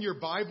open your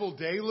Bible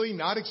daily,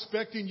 not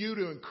expecting you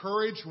to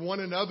encourage one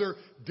another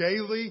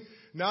daily,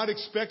 not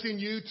expecting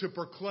you to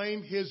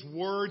proclaim His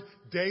Word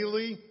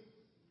daily,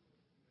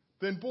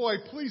 then boy,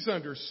 please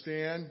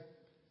understand,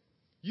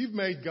 you've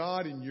made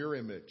God in your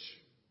image,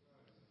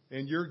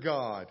 and your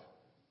God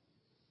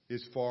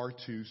is far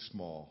too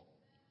small.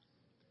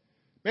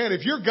 Man,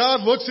 if your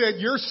God looks at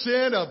your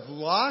sin of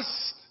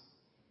lust,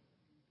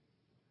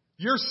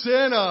 your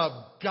sin of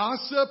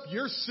gossip,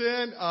 your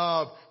sin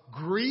of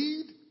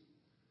greed,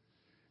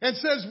 and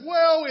says,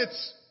 well,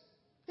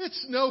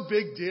 it's no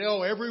big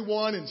deal.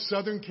 Everyone in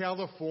Southern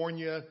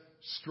California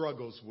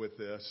struggles with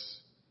this.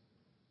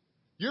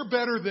 You're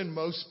better than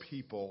most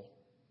people.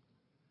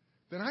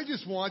 Then I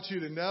just want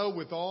you to know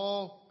with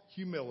all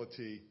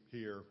humility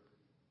here,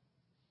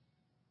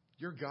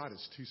 your God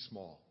is too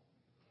small.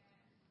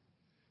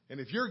 And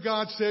if your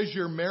God says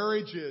your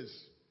marriage is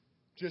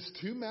just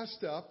too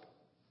messed up,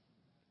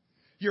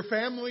 your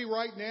family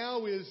right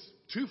now is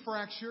too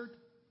fractured,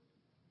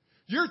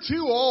 you're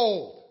too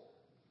old,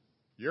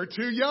 you're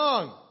too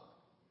young,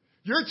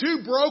 you're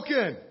too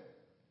broken,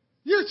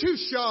 you're too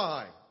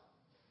shy,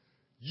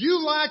 you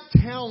lack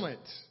talent,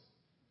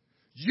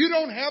 you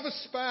don't have a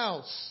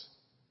spouse,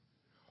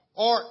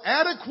 or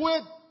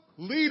adequate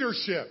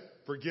leadership,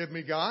 forgive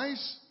me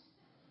guys,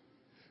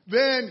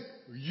 then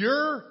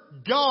your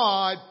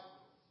God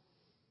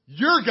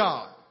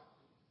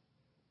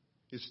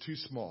is too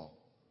small.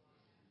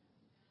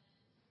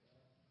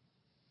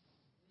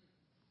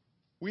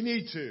 We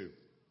need to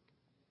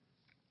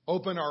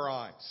open our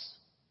eyes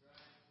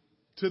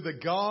to the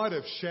God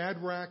of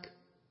Shadrach,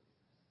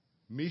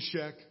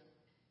 Meshach,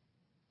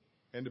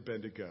 and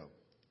Abednego.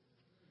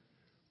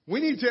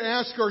 We need to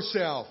ask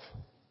ourselves,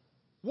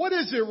 what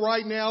is it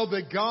right now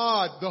that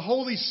God, the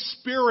Holy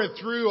Spirit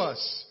through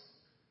us,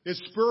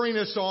 is spurring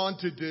us on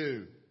to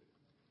do?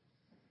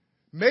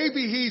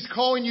 Maybe He's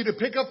calling you to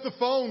pick up the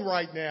phone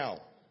right now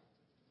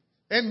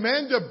and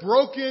mend a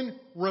broken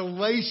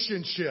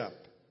relationship.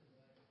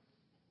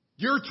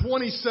 Your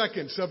 20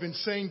 seconds of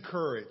insane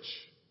courage.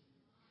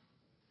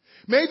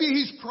 Maybe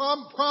He's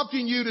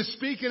prompting you to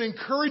speak an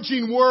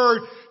encouraging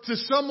word to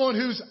someone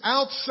who's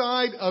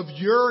outside of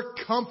your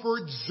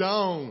comfort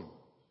zone.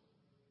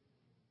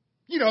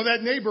 You know,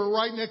 that neighbor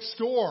right next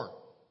door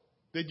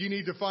that you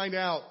need to find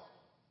out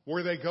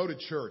where they go to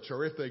church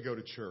or if they go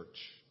to church.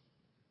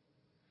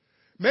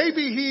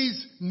 Maybe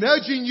He's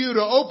nudging you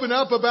to open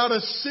up about a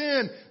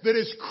sin that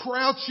is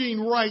crouching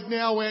right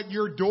now at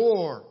your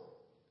door.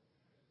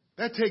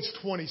 That takes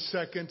 20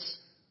 seconds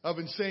of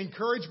insane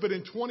courage, but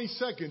in 20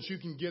 seconds you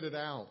can get it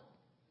out.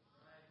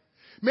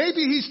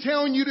 Maybe He's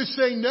telling you to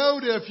say no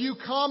to a few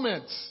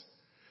comments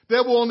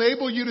that will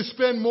enable you to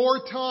spend more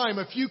time,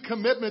 a few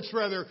commitments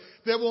rather,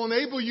 that will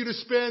enable you to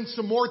spend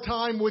some more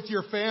time with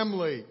your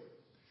family.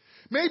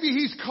 Maybe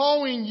He's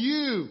calling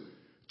you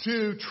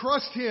to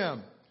trust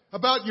Him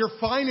about your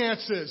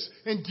finances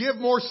and give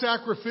more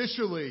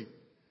sacrificially.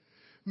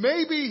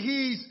 Maybe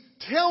He's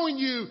telling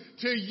you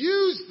to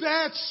use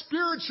that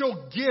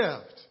spiritual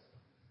gift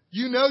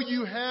you know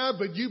you have,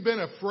 but you've been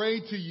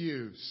afraid to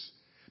use.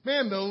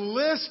 Man, the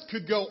list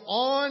could go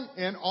on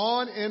and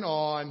on and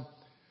on.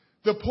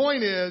 The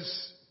point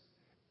is,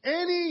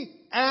 any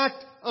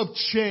act of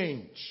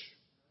change,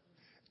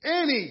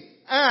 any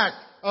act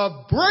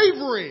of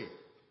bravery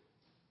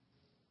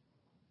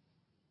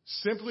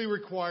simply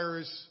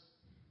requires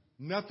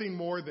nothing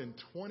more than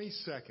 20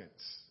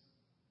 seconds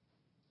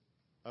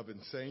of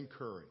insane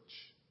courage.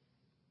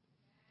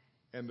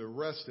 And the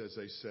rest, as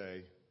they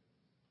say,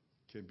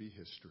 can be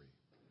history.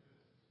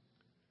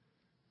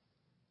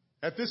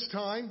 At this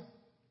time,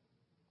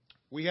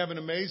 we have an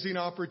amazing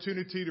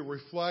opportunity to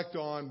reflect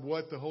on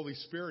what the Holy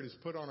Spirit has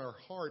put on our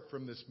heart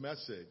from this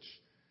message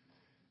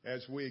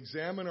as we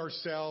examine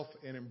ourselves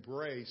and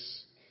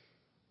embrace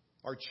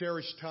our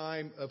cherished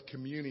time of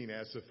communing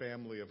as a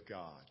family of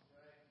God.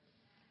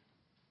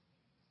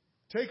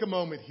 Take a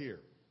moment here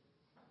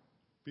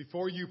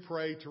before you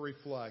pray to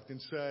reflect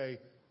and say,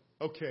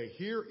 okay,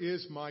 here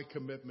is my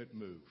commitment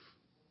move.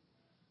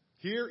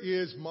 Here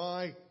is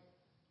my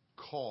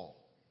call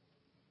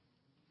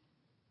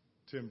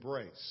to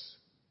embrace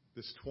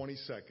this 20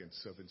 seconds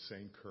of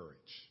insane courage.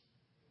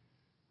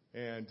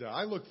 And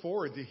I look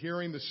forward to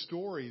hearing the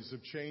stories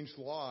of changed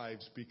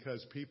lives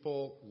because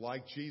people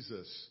like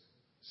Jesus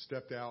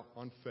stepped out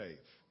on faith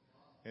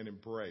and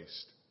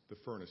embraced the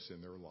furnace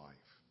in their life.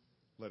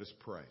 Let us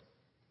pray.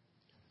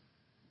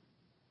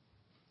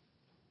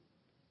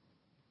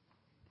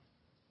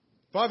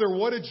 Father,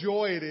 what a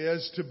joy it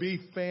is to be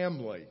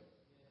family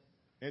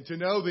and to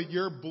know that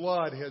your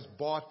blood has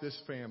bought this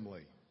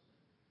family.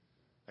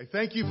 I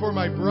thank you for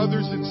my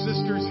brothers and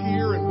sisters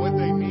here and what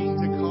they mean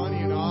to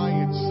Connie and I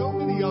and so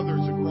many others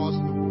across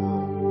the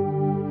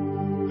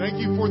world. Thank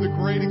you for the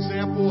great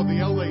example of the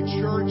LA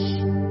Church,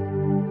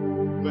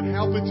 but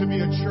help it to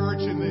be a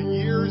church in the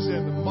years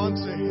and the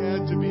months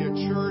ahead to be a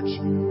church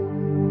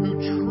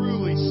who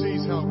truly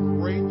sees how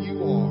great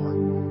you are